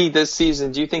the league this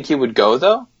season, do you think he would go,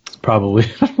 though? Probably.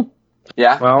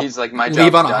 Yeah, well, he's like, my job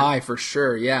leave on done. A high for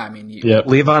sure. Yeah, I mean,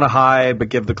 leave on a high, but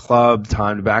give the club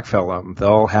time to backfill him.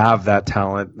 They'll have that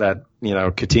talent that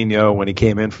Coutinho, when he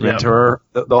came in from Inter,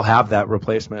 they'll have that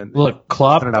replacement. Look,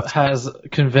 Klopp has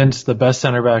convinced the best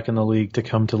center back in the league to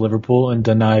come to Liverpool and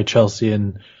deny Chelsea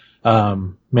and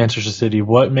Manchester City.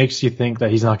 What makes you think that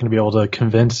he's not going to be able to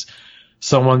convince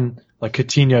someone like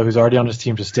Coutinho, who's already on his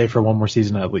team, to stay for one more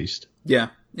season at least? Yeah,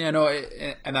 no,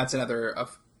 and that's another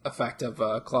effect of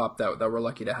Klopp that we're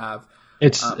lucky to have.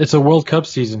 It's a World Cup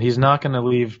season. He's not going to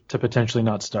leave to potentially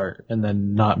not start and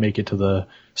then not make it to the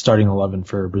starting 11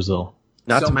 for Brazil.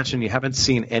 Not to mention, you haven't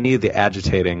seen any of the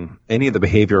agitating, any of the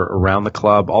behavior around the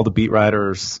club, all the beat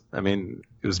writers. I mean,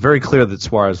 it was very clear that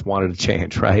Suarez wanted to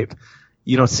change, right?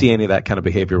 You don't see any of that kind of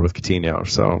behavior with Coutinho.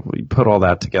 So we put all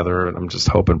that together, and I'm just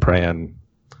hoping, praying,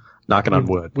 knocking on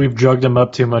wood. We've drugged him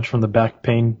up too much from the back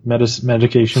pain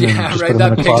medication. Yeah, and just right. Put him That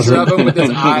in a picture closet. of him with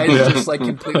his eyes just like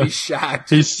completely shacked.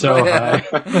 He's so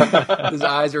high. His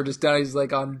eyes are just down. He's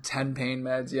like on 10 pain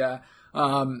meds. Yeah.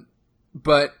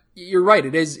 But you're right.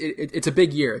 It's a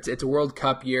big year. It's a World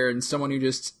Cup year, and someone who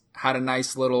just had a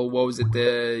nice little, what was it,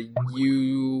 the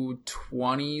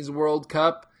U20s World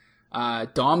Cup,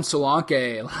 Dom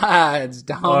Solanke, lads.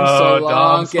 Dom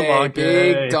Solanke.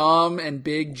 Big Dom and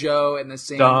Big Joe in the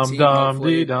same team. Dom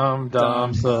Solanke.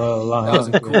 That was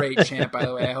a great chant, by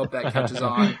the way. I hope that catches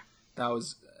on.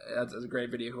 That's a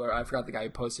great video. I forgot the guy who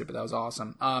posted it, but that was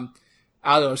awesome.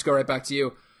 Aldo, let's go right back to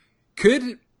you.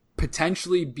 Could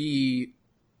potentially be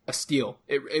a steal.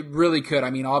 It really could. I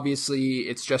mean, obviously,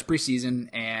 it's just preseason,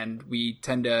 and we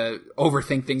tend to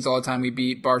overthink things all the time. We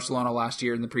beat Barcelona last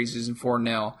year in the preseason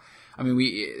 4-0. I mean,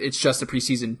 it's just a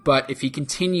preseason. But if he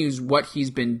continues what he's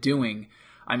been doing,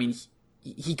 I mean,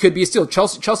 he could be a steal.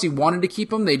 Chelsea wanted to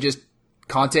keep him.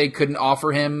 Conte couldn't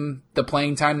offer him the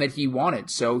playing time that he wanted,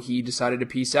 so he decided to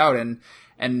peace out.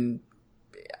 And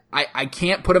I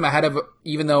can't put him ahead of,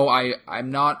 even though I'm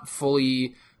not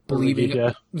fully believing.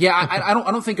 I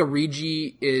don't think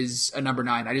Origi is a number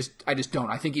 9. I just don't.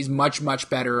 I think he's much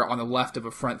better on the left of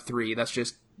a front 3. That's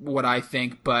just what I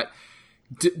think. But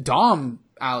Dom,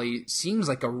 Ali, seems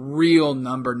like a real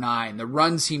number 9. The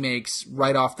runs he makes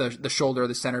right off the shoulder of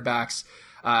the center backs,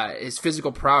 his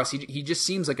physical prowess, he just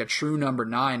seems like a true number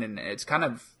 9. And it's kind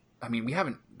of, I mean, we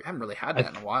haven't really had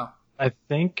that in a while. I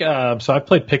think, so I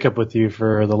played pickup with you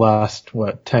for the last,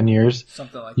 10 years?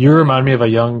 Something like You remind me of a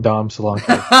young Dom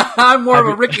Solanke. I'm more of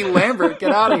a Ricky Lambert.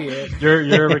 Get out of here.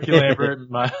 You're a Ricky Lambert.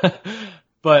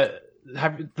 But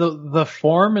the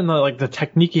form and the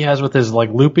technique he has with his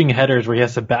looping headers where he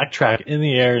has to backtrack in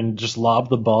the air and just lob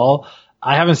the ball,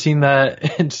 I haven't seen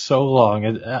that in so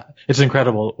long. It's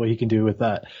incredible what he can do with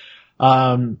that.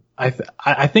 I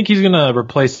think he's going to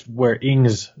replace where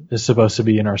Ings is supposed to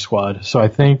be in our squad. So I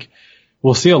think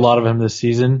we'll see a lot of him this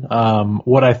season.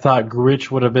 What I thought Grujic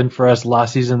would have been for us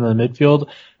last season in the midfield,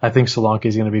 I think Solanke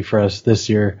is going to be for us this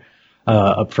year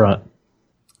up front.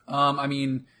 I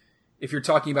mean, if you're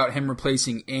talking about him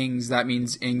replacing Ings, that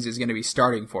means Ings is going to be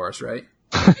starting for us, right?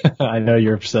 I know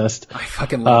you're obsessed. I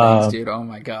fucking love Ings, dude. Oh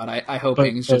my God. I hope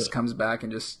Ings just comes back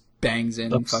and just bangs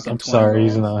in fucking 20 sorry,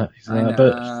 goals. he's not.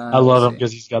 But I love him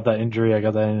because he's got that injury. I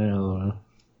got that in.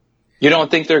 You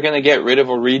don't think they're going to get rid of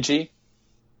Origi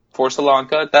for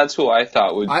Solanke? That's who I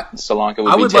thought Solanke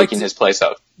would be taking his place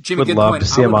out. Jimmy, would good love point. to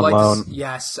see him on loan.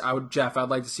 Yes, I would, Jeff. I'd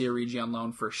like to see Origi on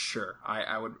loan for sure.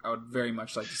 I would very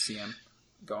much like to see him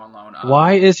go on loan.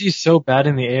 Why is he so bad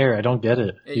in the air? I don't get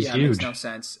it. He's huge. It makes no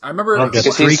sense. I remember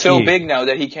because he's so big now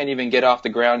that he can't even get off the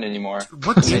ground anymore.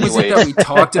 What team was it that we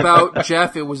talked about,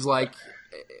 Jeff? It was like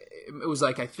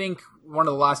I think one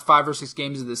of the last 5 or 6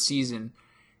 games of the season,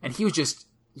 and he was just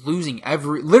losing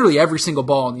literally every single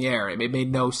ball in the air. It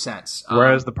made no sense.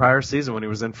 Whereas the prior season when he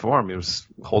was in form, he was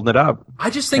holding it up. I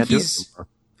just think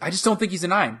I just don't think he's a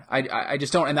 9. I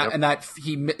just don't. And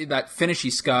that finish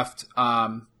he scuffed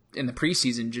in the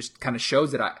preseason just kind of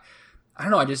shows that I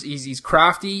don't know. He's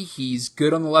crafty. He's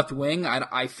good on the left wing.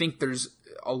 I think there's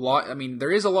a lot. I mean,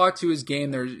 there is a lot to his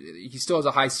game. He still has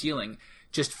a high ceiling.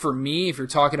 Just for me, if you're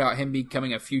talking about him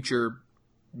becoming a future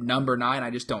number 9, I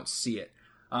just don't see it.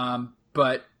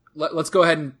 But let's go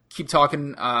ahead and keep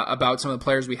talking about some of the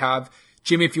players we have.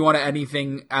 Jimmy, if you want to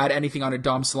add anything on a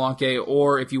Dom Solanke,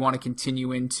 or if you want to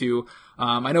continue into,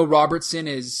 I know Robertson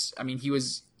he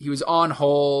was on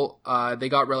Hull. They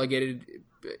got relegated.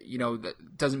 You know,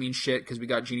 that doesn't mean shit because we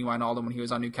got Gini Wijnaldum when he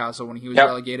was on Newcastle when he was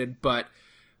relegated. But,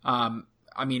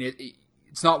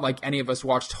 it's not like any of us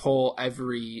watched Hull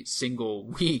every single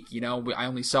week. You know, I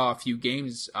only saw a few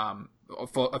games,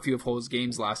 a few of Hull's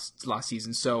games last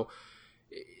season. So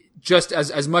just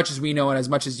as much as we know and as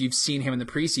much as you've seen him in the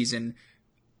preseason,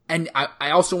 and I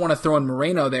also want to throw in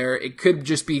Moreno there. It could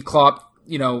just be Klopp,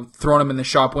 throwing him in the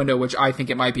shop window, which I think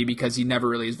it might be because he never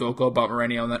really is vocal about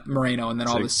Moreno, and then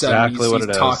all of a sudden he's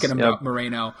talking about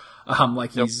Moreno,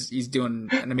 he's doing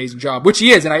an amazing job, which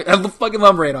he is, and I fucking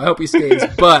love Moreno. I hope he stays,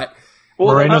 but.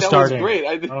 Well, Moreno starting. Was great.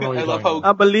 I love how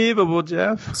unbelievable,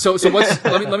 Jeff. So what's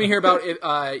let me hear about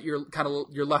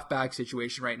your left back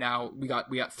situation right now. We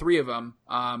got 3 of them.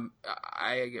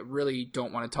 I really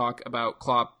don't want to talk about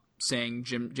Klopp saying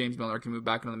James Milner can move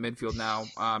back into the midfield now.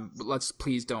 But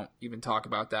please don't even talk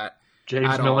about that.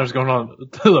 James Milner's going on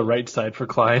to the right side for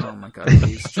Klein. Oh my God!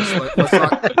 Please, just let's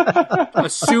not.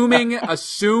 Assuming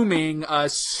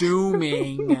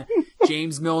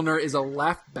James Milner is a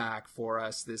left back for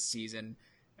us this season,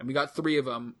 and we got 3 of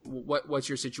them. What's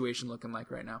your situation looking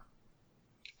like right now?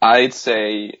 I'd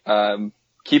say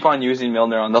keep on using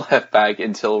Milner on the left back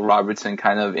until Robertson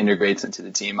kind of integrates into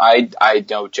the team. I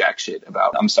know jack shit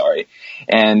about. I'm sorry,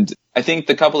 and I think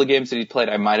the couple of games that he played,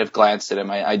 I might have glanced at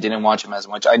him. I didn't watch him as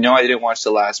much. I know I didn't watch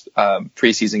the last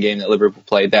preseason game that Liverpool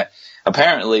played. That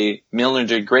apparently Milner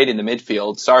did great in the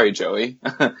midfield. Sorry, Joey,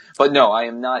 but no, I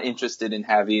am not interested in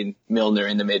having Milner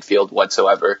in the midfield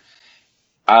whatsoever.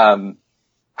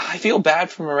 I feel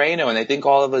bad for Moreno, and I think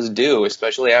all of us do,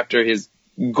 especially after his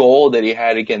goal that he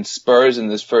had against Spurs in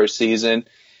this first season.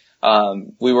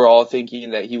 We were all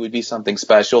thinking that he would be something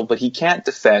special, but he can't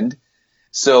defend.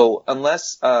 So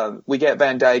unless we get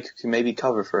Van Dijk, who can maybe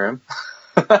cover for him,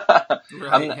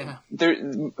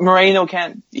 Moreno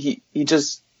can't. He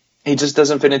just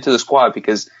doesn't fit into the squad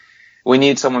because we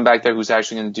need someone back there who's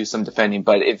actually going to do some defending.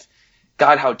 But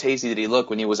God, how tasty did he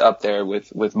look when he was up there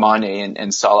with Mane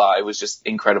and Salah? It was just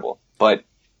incredible. But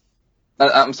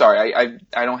I'm sorry, I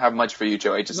don't have much for you,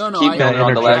 Joe. I just keep Milner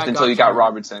on the left until you got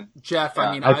Robertson. Jeff, yeah.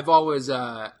 I mean, I've always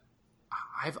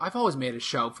made a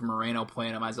shout for Moreno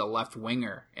playing him as a left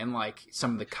winger in like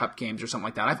some of the cup games or something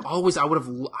like that.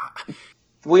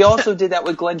 We also did that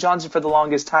with Glenn Johnson for the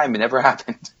longest time. It never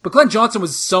happened. But Glenn Johnson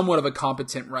was somewhat of a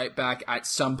competent right back at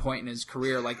some point in his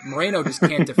career. Like Moreno just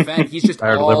can't defend. He's just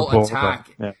all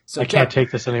attack. Yeah. So I can't take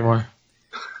this anymore.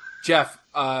 Jeff,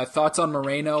 thoughts on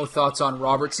Moreno, thoughts on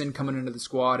Robertson coming into the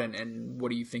squad, and what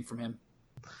do you think from him?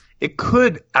 It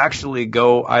could actually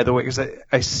go either way because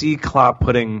I see Klopp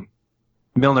putting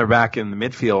Milner back in the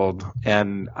midfield,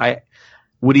 and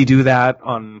would he do that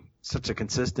on such a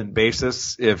consistent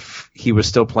basis if he was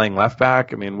still playing left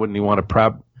back? I mean, wouldn't he want to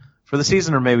prep for the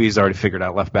season, or maybe he's already figured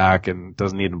out left back and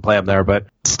doesn't need to play him there? But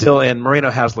still, and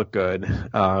Moreno has looked good,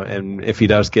 and if he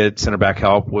does get center back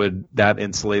help, would that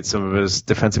insulate some of his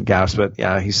defensive gaps? But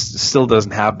yeah, he still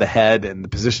doesn't have the head and the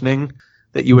positioning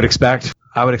that you would expect.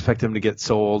 I would expect him to get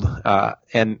sold.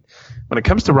 And when it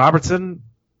comes to Robertson,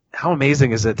 how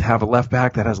amazing is it to have a left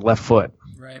back that has left foot,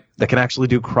 right, that can actually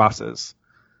do crosses?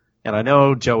 And I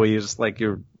know, Joey, is like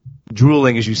you're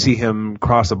drooling as you see him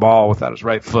cross a ball without his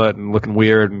right foot and looking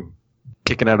weird and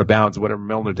kicking out of bounds, whatever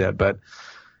Milner did. But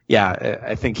yeah,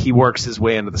 I think he works his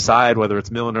way into the side, whether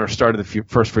it's Milner started the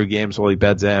first few games while he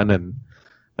beds in, and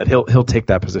that he'll take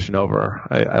that position over.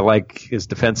 I like his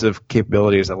defensive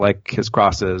capabilities. I like his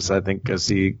crosses. I think as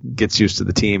he gets used to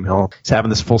the team, he's having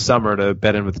this full summer to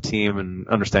bed in with the team and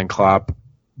understand Klopp.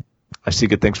 I see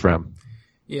good things for him.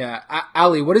 Yeah.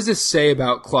 Ali, what does this say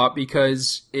about Klopp?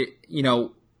 Because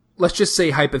let's just say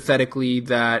hypothetically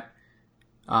that,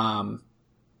 we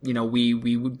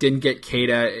didn't get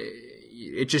Keita.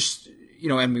 It just,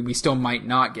 and we still might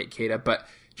not get Keita, but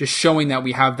just showing that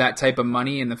we have that type of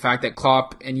money and the fact that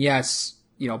Klopp, and yes,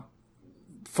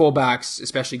 fullbacks,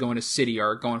 especially going to City,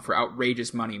 are going for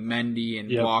outrageous money, Mendy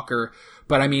and Walker.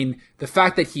 But I mean, the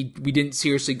fact that we didn't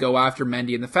seriously go after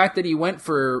Mendy, and the fact that he went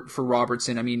for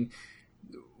Robertson, I mean,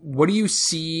 what do you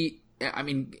see,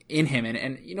 in him?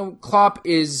 And Klopp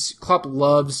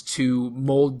loves to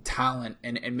mold talent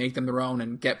and make them their own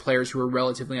and get players who are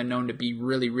relatively unknown to be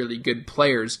really, really good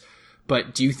players.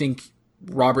 But do you think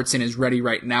Robertson is ready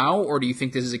right now, or do you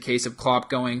think this is a case of Klopp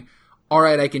going, all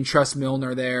right, I can trust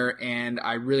Milner there, and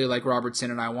I really like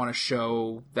Robertson, and I want to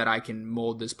show that I can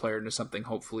mold this player into something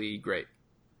hopefully great?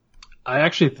 I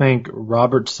actually think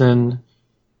Robertson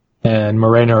and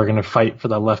Moreno are going to fight for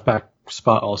that left back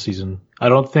spot all season. I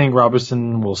don't think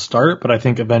Robertson will start, but I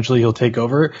think eventually he'll take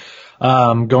over.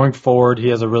 Going forward, he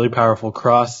has a really powerful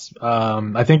cross.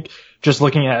 I think just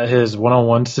looking at his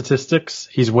one-on-one statistics,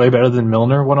 he's way better than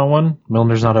Milner one-on-one.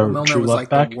 Milner's not a true left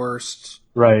back. The worst,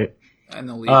 right? In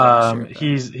the league.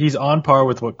 He's on par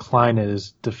with what Klein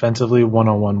is defensively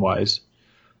one-on-one wise.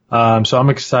 So I'm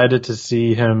excited to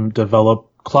see him develop.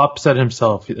 Klopp said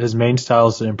himself, his main style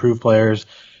is to improve players.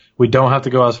 We don't have to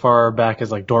go as far back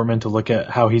as like Dortmund to look at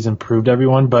how he's improved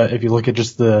everyone, but if you look at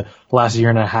just the last year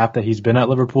and a half that he's been at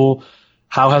Liverpool,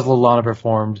 how has Lallana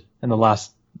performed in the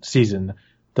last season?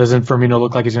 Doesn't Firmino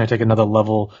look like he's going to take another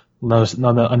level,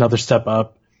 another step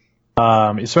up?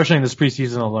 Especially in this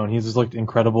preseason alone, he's just looked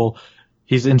incredible.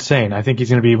 He's insane. I think he's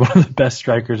going to be one of the best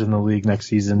strikers in the league next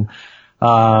season.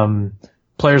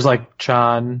 Players like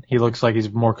Chan, he looks like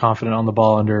he's more confident on the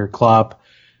ball under Klopp.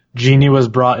 Gini was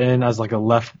brought in as like a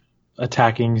left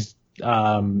attacking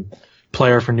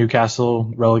player for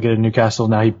Newcastle, relegated Newcastle.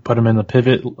 Now he put him in the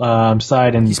pivot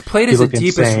side, and he's played as a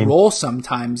deepest role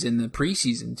sometimes in the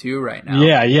preseason too. Right now,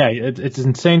 yeah, it's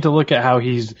insane to look at how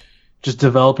he's just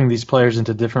developing these players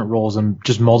into different roles and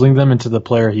just molding them into the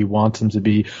player he wants them to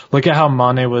be. Look at how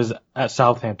Mane was at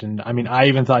Southampton. I mean, I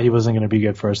even thought he wasn't going to be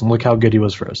good for us, and look how good he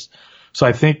was for us. So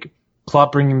I think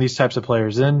Klopp bringing these types of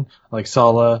players in, like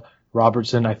Salah,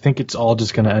 Robertson, I think it's all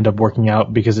just going to end up working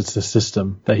out because it's the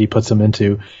system that he puts them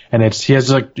into, and he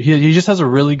just has a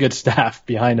really good staff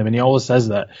behind him, and he always says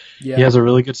that. Yeah. He has a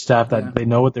really good staff that they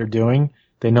know what they're doing.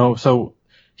 They know, so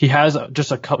he has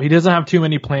just a couple. He doesn't have too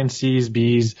many plan C's,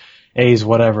 B's, A's,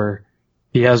 whatever.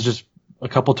 He has just a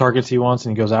couple targets he wants,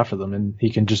 and he goes after them, and he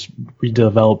can just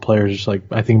redevelop players. Just like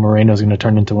I think Moreno's going to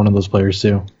turn into one of those players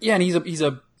too. Yeah, and he's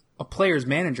a a player's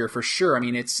manager for sure. I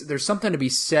mean, there's something to be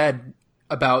said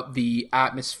about the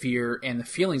atmosphere and the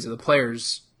feelings of the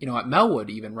players, at Melwood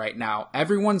even right now.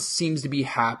 Everyone seems to be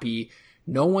happy.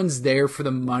 No one's there for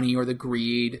the money or the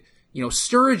greed.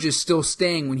 Sturridge is still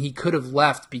staying when he could have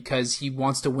left because he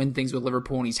wants to win things with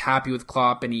Liverpool and he's happy with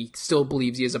Klopp and he still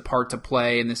believes he has a part to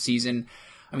play in the season.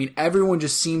 I mean, everyone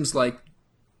just seems like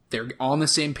they're on the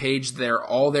same page. They're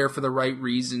all there for the right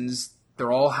reasons.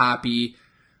 They're all happy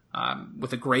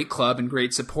with a great club and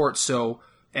great support. So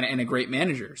and a great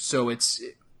manager. So it's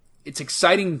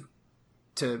exciting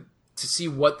to see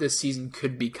what this season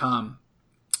could become.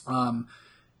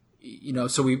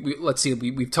 So we let's see.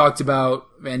 We've talked about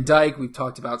Van Dijk. We've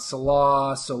talked about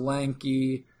Salah,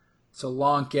 Solanke.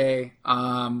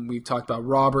 We've talked about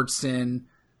Robertson.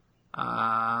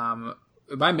 Am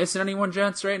I missing anyone,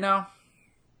 gents, right now?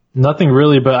 Nothing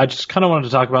really, but I just kind of wanted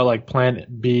to talk about like plan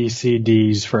B, C,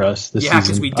 Ds for us this season. Yeah,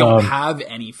 because we don't have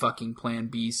any fucking plan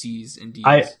B, Cs, and Ds.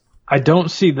 I don't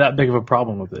see that big of a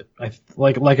problem with it.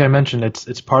 Like I mentioned,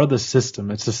 it's part of the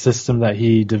system. It's a system that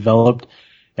he developed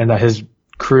and that his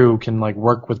crew can like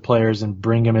work with players and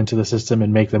bring them into the system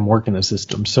and make them work in the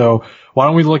system. So why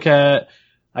don't we look at,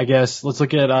 let's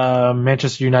look at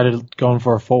Manchester United going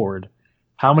for a forward.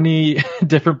 How many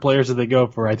different players did they go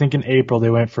for? I think in April they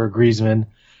went for Griezmann.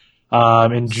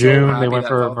 In June they went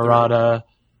for Morata.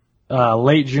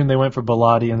 Late June they went for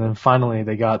Bellotti, and then finally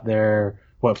they got their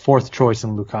fourth choice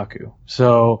in Lukaku.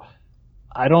 So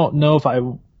I don't know if I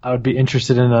would be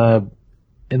interested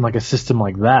in like a system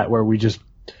like that where we just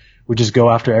go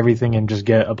after everything and just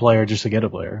get a player just to get a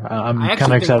player. I'm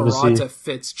kind of excited to see. Morata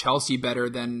fits Chelsea better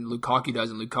than Lukaku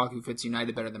does, and Lukaku fits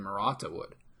United better than Morata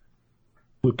would.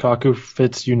 Lukaku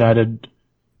fits United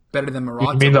better than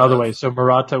Morata. You mean the other way? So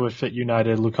Morata would fit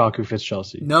United, Lukaku fits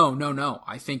Chelsea. No.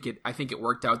 I think it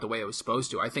worked out the way it was supposed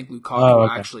to. I think Lukaku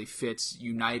actually fits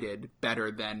United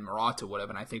better than Morata would have,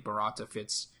 and I think Morata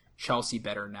fits Chelsea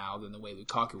better now than the way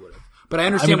Lukaku would have. But I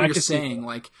understand what you're saying.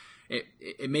 Like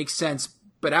it makes sense.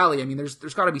 But Ali, I mean, there's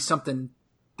got to be something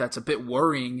that's a bit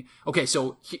worrying. Okay,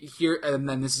 so here, and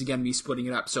then this is again me splitting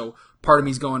it up. So part of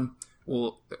me is going,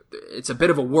 well, it's a bit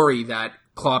of a worry that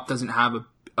Klopp doesn't have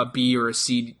a B or a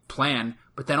C plan.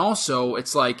 But then also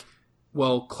it's like,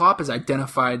 well, Klopp has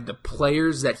identified the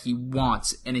players that he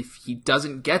wants, and if he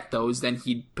doesn't get those, then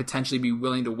he'd potentially be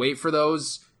willing to wait for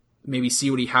those, maybe see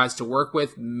what he has to work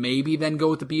with, maybe then go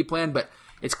with the B plan. But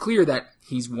it's clear that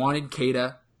he's wanted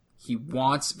Keita, he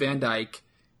wants Van Dijk,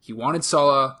 he wanted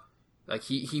Salah. Like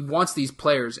he wants these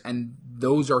players, and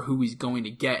those are who he's going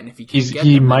to get. And if he can't get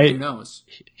them, then who knows?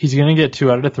 He's going to get 2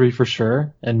 out of 3 for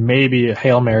sure, and maybe a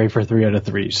Hail Mary for 3 out of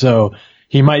 3. So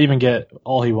he might even get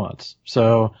all he wants.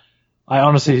 So I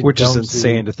honestly, which is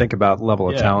insane to think about level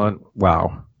of talent.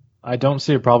 Wow, I don't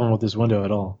see a problem with this window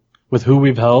at all. With who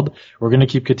we've held, we're going to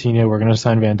keep Coutinho, we're going to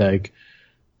sign Van Dijk,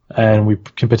 and we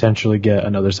can potentially get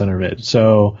another center mid.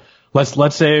 So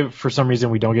let's say for some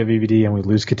reason we don't get VVD and we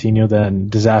lose Coutinho, then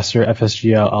disaster.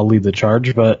 FSG, I'll lead the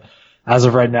charge. But as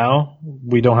of right now,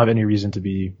 we don't have any reason to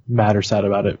be mad or sad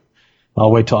about it.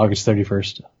 I'll wait till August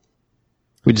 31st.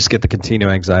 We just get the Coutinho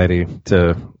anxiety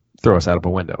to throw us out of a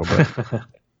window. But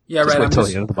yeah, right. Wait till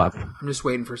the end of the month. I'm just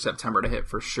waiting for September to hit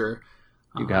for sure.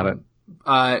 You got it.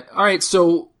 All right,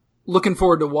 so looking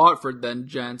forward to Watford then,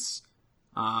 gents.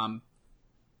 Let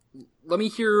me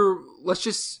hear. Let's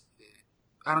just.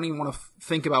 I don't even want to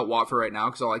think about Watford right now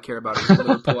because all I care about is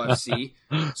Liverpool FC.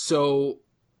 So,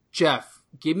 Jeff,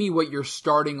 give me what your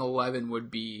starting 11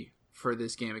 would be for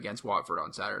this game against Watford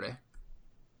on Saturday.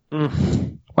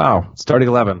 Wow, starting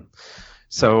 11.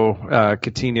 So,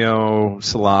 Coutinho,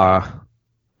 Salah,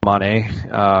 Mane.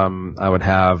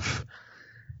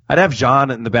 I'd have John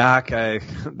in the back.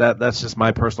 That's just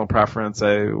my personal preference.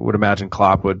 I would imagine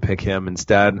Klopp would pick him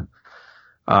instead.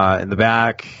 In the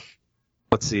back.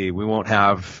 Let's see, we won't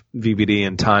have VVD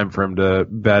in time for him to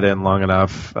bed in long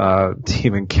enough to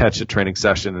even catch a training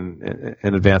session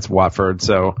in advance of Watford.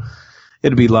 So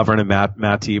it'll be Lovren and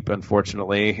Matip,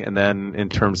 unfortunately. And then in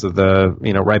terms of the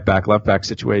right back, left back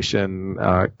situation,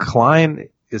 Klein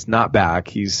is not back.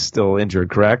 He's still injured,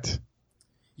 correct?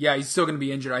 Yeah, he's still going to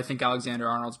be injured. I think Alexander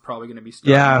Arnold's probably going to be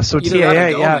starting. Yeah, so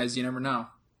Gomez, you never know.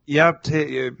 Yeah,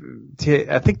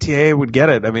 I think TA would get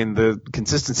it. I mean, the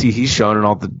consistency he's shown in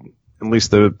at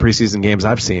least the preseason games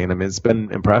I've seen, I mean, it's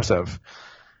been impressive.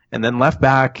 And then left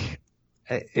back,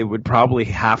 it would probably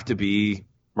have to be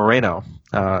Moreno.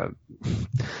 Don't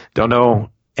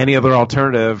know any other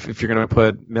alternative if you're going to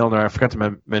put Milner. I forgot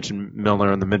to mention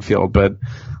Milner in the midfield, but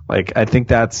I think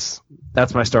that's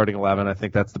my starting 11. I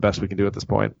think that's the best we can do at this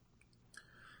point.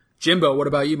 Jimbo, what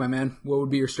about you, my man? What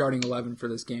would be your starting 11 for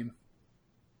this game?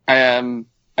 I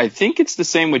I think it's the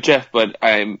same with Jeff, but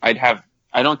I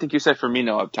don't think you said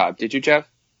Firmino up top. Did you, Jeff?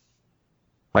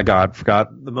 My God, forgot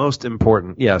the most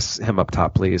important. Yes, him up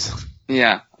top, please.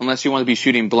 Yeah, unless you want to be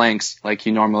shooting blanks like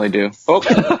you normally do. Oh,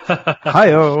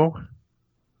 hi-oh.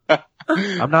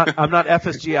 I'm not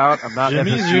FSG out. I'm not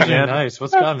Jimmy's FSG usually in. nice.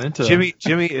 What's gotten into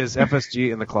Jimmy is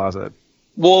FSG in the closet.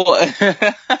 well,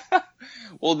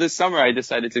 well, this summer I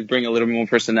decided to bring a little more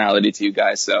personality to you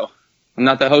guys, so I'm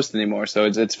not the host anymore, so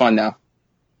it's fun now.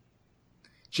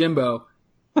 Jimbo,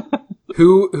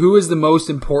 who is the most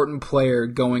important player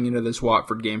going into this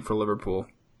Watford game for Liverpool?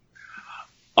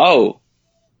 Oh,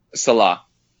 Salah.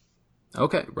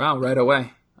 Okay, wow, right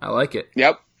away. I like it.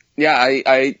 Yep. Yeah,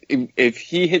 if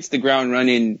he hits the ground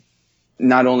running,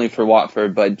 not only for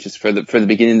Watford but just for the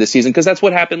beginning of the season, because that's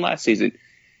what happened last season.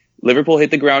 Liverpool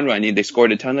hit the ground running. They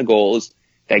scored a ton of goals.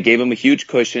 That gave them a huge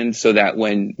cushion, so that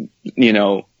when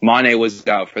Mane was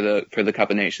out for the Cup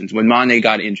of Nations, when Mane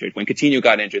got injured, when Coutinho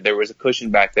got injured, there was a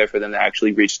cushion back there for them to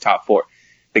actually reach top 4.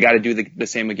 They got to do the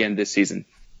same again this season.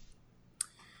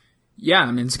 Yeah,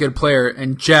 I mean it's a good player.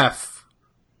 And Jeff,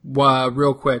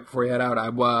 real quick before you head out,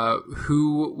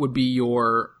 who would be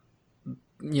your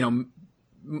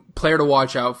player to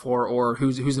watch out for, or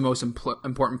who's the most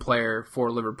important player for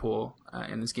Liverpool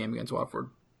in this game against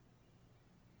Watford?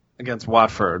 Against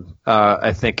Watford,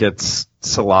 I think it's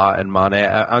Salah and Mane.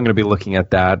 I'm going to be looking at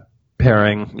that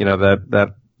pairing,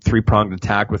 that 3-pronged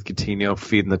attack with Coutinho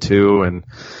feeding the two and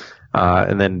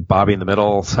then Bobby in the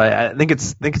middle. So I think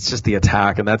it's just the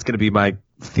attack, and that's going to be my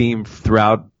theme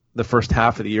throughout the first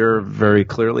half of the year very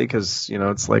clearly, because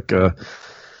it's like an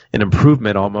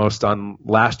improvement almost on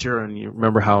last year, and you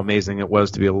remember how amazing it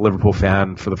was to be a Liverpool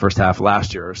fan for the first half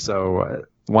last year. So I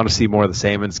want to see more of the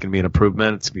same, and it's going to be an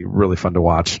improvement. It's going to be really fun to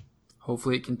watch.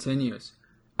 Hopefully it continues.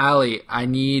 Ali, I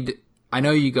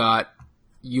know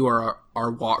you are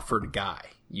our Watford guy.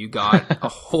 You got a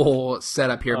whole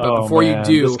setup here, but before you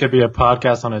do, this could be a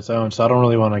podcast on its own, so I don't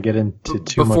really want to get into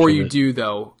too much. Before you do,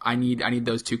 though, I need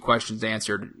those two questions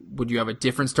answered. Would you have a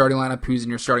different starting lineup? Who's in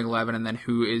your starting 11, and then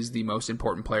who is the most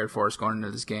important player for us going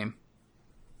into this game?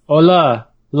 Hola,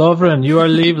 Lovren, you are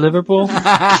leave Liverpool?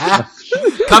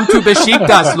 Come to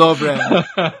Besiktas, Lovren.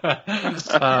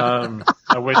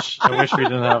 I wish we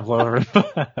didn't have Lovren.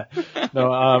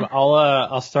 No,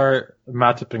 I'll start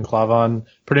Matip and Klavan,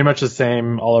 pretty much the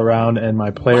same all around, and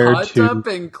my player Matip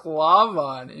and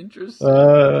Klavan, interesting.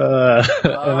 And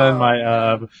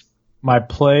then my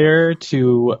player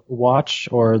to watch,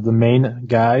 or the main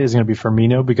guy, is going to be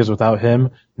Firmino, because without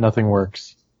him, nothing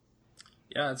works.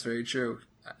 Yeah, that's very true.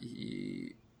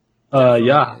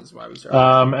 Yeah. Is why we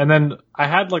started. And then I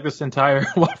had this entire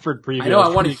Watford preview. I know. I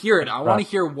want to hear it. I want to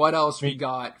hear what else we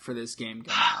got for this game.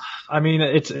 I mean,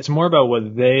 it's more about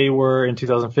what they were in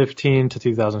 2015 to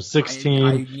 2016.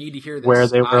 I need to hear this. Where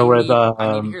they were with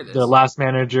their last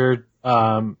manager,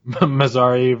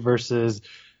 Mazzari, versus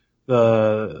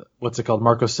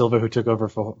Marco Silva, who took over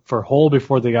for Hull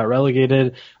before they got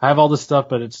relegated. I have all this stuff,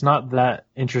 but it's not that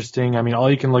interesting. I mean,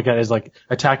 all you can look at is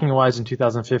attacking wise in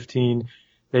 2015.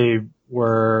 They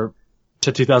were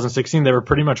to 2016. They were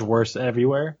pretty much worse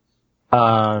everywhere.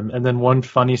 And then one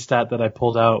funny stat that I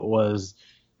pulled out was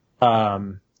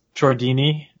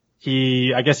Giordini.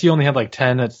 I guess he only had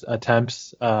 10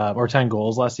 attempts or 10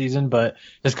 goals last season, but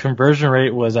his conversion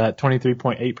rate was at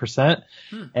 23.8%,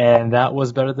 and that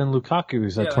was better than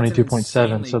Lukaku's at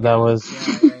 22.7. So that was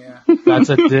that's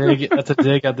a dig. That's a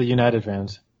dig at the United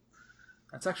fans.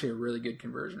 That's actually a really good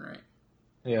conversion rate.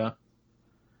 Yeah.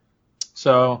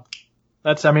 So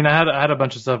that's. I mean, I had a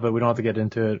bunch of stuff, but we don't have to get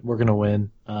into it. We're gonna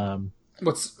win.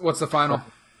 What's the final?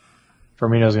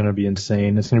 Firmino's gonna be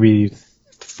insane. It's gonna be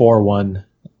 4-1.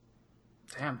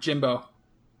 Damn, Jimbo.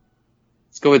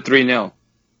 Let's go with 3-0.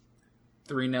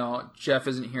 3-0. Jeff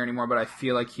isn't here anymore, but I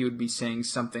feel like he would be saying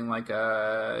something like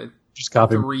a just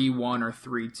copy 3-1 or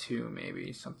 3-2,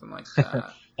 maybe something like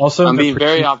that. Also, I'm being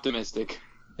very optimistic.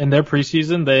 In their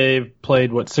preseason, they've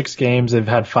played 6 games. They've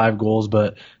had 5 goals,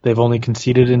 but they've only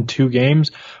conceded in 2 games.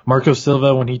 Marco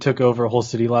Silva, when he took over Hull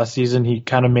City last season, he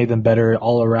kind of made them better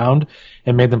all around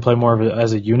and made them play more of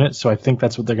as a unit. So I think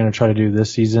that's what they're going to try to do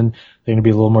this season. They're going to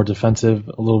be a little more defensive,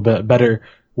 a little bit better,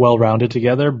 well-rounded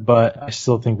together. But I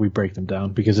still think we break them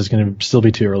down because it's going to still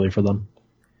be too early for them.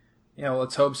 Yeah, well,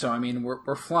 let's hope so. I mean,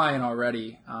 we're flying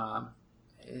already.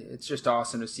 It's just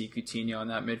awesome to see Coutinho in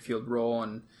that midfield role,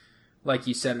 and like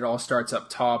you said, it all starts up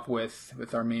top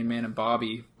with our main man and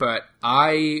Bobby. But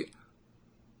I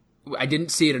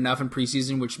didn't see it enough in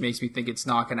preseason, which makes me think it's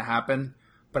not going to happen.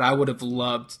 But I would have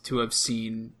loved to have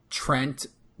seen Trent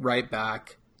right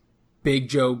back, Big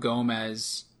Joe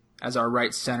Gomez as our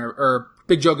right center, or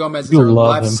Big Joe Gomez as You our love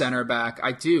left him. center back.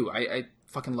 I do. I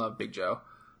fucking love Big Joe.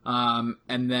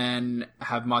 And then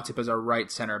have Matip as our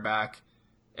right center back.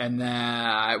 And then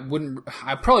I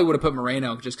probably would have put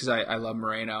Moreno just because I love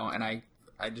Moreno, and I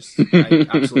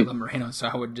absolutely love Moreno, so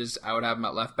I would have him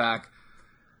at left back.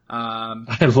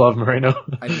 I love Moreno.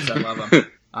 I love him.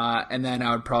 And then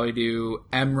I would probably do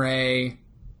Emre,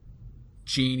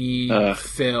 Genie,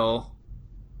 Phil,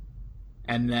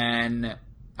 and then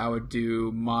I would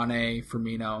do Mane,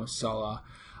 Firmino, Salah.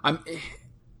 I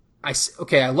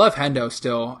love Hendo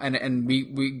still, and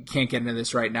we can't get into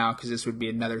this right now because this would be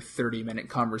another 30-minute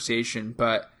conversation,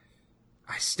 but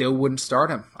I still wouldn't start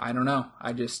him. I don't know.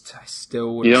 I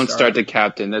still wouldn't. You don't start the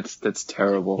captain. That's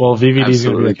terrible. Well, VVD's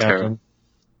going to be the Absolutely captain. terrible.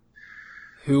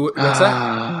 Who? What's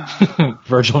that?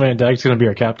 Virgil van Dijk's going to be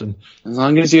our captain. As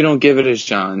long as you don't give it to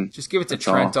John. Just give it to That's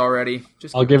Trent all. already.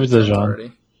 I'll give it to Jean.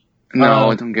 already.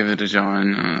 No, don't give it to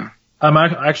John. I'm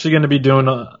actually going to be doing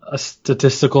a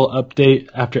statistical update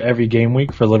after every game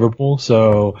week for Liverpool,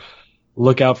 so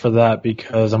look out for that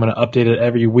because I'm going to update it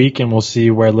every week, and we'll see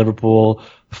where Liverpool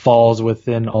falls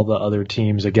within all the other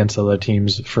teams against other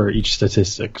teams for each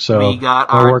statistic. So We got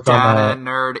I'll our work on data that.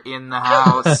 nerd in the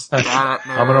house. Data nerd.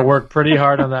 I'm going to work pretty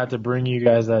hard on that to bring you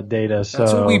guys that data. So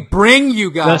That's what we bring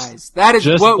you guys. That is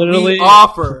just what literally we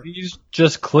offer. Please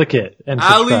just click it and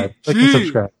Ali subscribe. Click G. and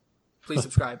subscribe. Please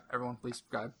subscribe, everyone. Please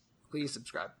subscribe. Please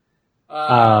subscribe.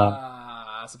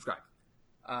 Subscribe.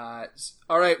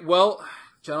 All right. Well,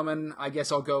 gentlemen, I guess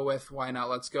I'll go with why not?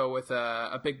 Let's go with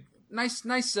a big, nice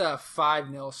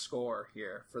 5-0 score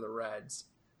here for the Reds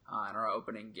in our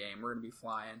opening game. We're gonna be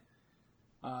flying.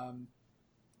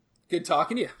 Good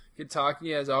talking to you. Good talking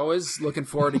to you as always. Looking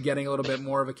forward to getting a little bit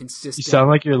more of a consistent. You sound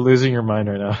like you're losing your mind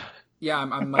right now. Yeah,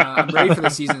 I'm ready for the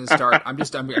season to start.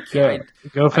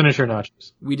 Go finish your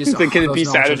nachos. We just Can it those be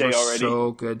nachos Saturday were already?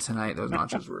 So good tonight. Those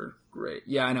nachos were great.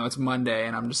 Yeah, I know it's Monday,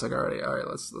 and I'm just like, all right,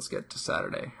 let's get to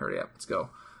Saturday. Hurry up, let's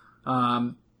go.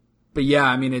 But yeah,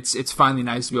 I mean, it's finally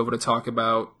nice to be able to talk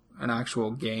about an actual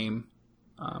game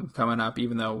coming up,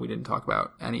 even though we didn't talk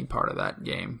about any part of that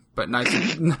game. But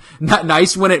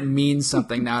nice when it means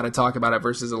something now to talk about it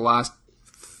versus the last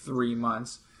 3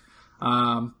 months.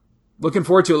 Looking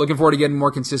forward to it. Looking forward to getting more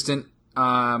consistent.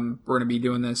 We're going to be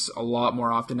doing this a lot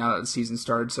more often now that the season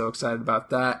started. So excited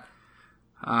about that.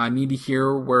 I need to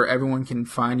hear where everyone can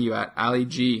find you at. Ali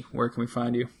G, where can we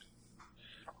find you?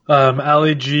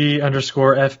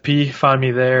 AliG_FP. Find me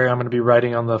there. I'm going to be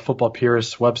writing on the Football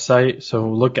Purist website. So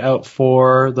look out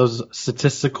for those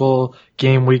statistical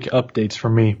game week updates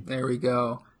from me. There we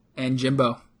go. And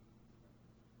Jimbo.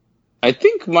 I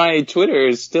think my Twitter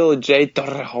is still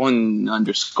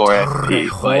jtorrejon_FP,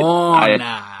 but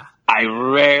I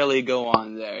rarely go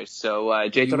on there. So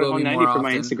jtorrejon90 for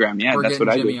my Instagram. Yeah, We're that's what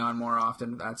I getting Jimmy do. on more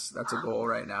often. That's a goal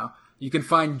right now. You can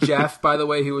find Jeff, by the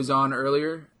way, who was on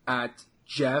earlier, at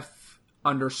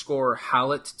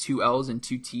Jeff_Hallett, 2 L's and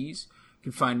 2 T's. You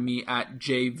can find me at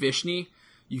JVishny.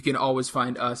 You can always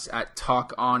find us at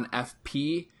Talk on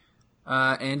FP.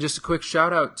 And just a quick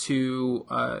shout out to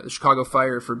the Chicago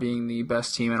Fire for being the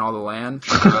best team in all the land.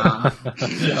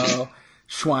 So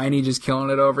Schweiny just killing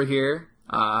it over here.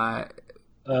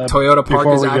 Toyota Park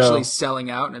is actually selling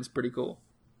out, and it's pretty cool.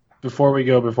 Before we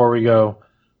go,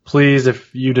 please,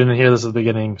 if you didn't hear this at the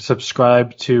beginning,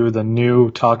 subscribe to the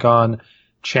new Talk On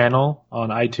channel on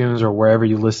iTunes or wherever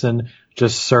you listen.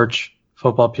 Just search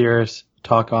Football Purist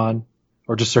Talk On,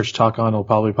 or just search Talk On. It'll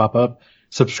probably pop up.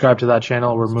 Subscribe to that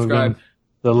channel. We're moving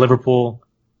the Liverpool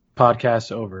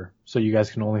podcast over, so you guys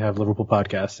can only have Liverpool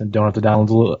podcasts and don't have to download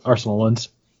the Arsenal ones.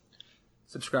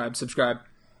 Subscribe.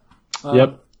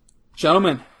 Yep.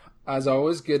 Gentlemen, as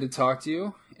always, good to talk to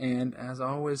you. And as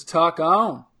always, talk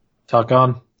on. Talk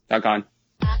on. Talk on.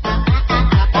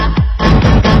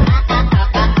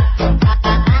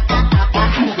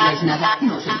 Nada,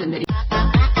 no se entendería.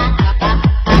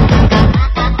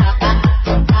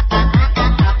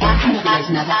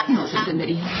 Nada, no se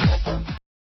entendería.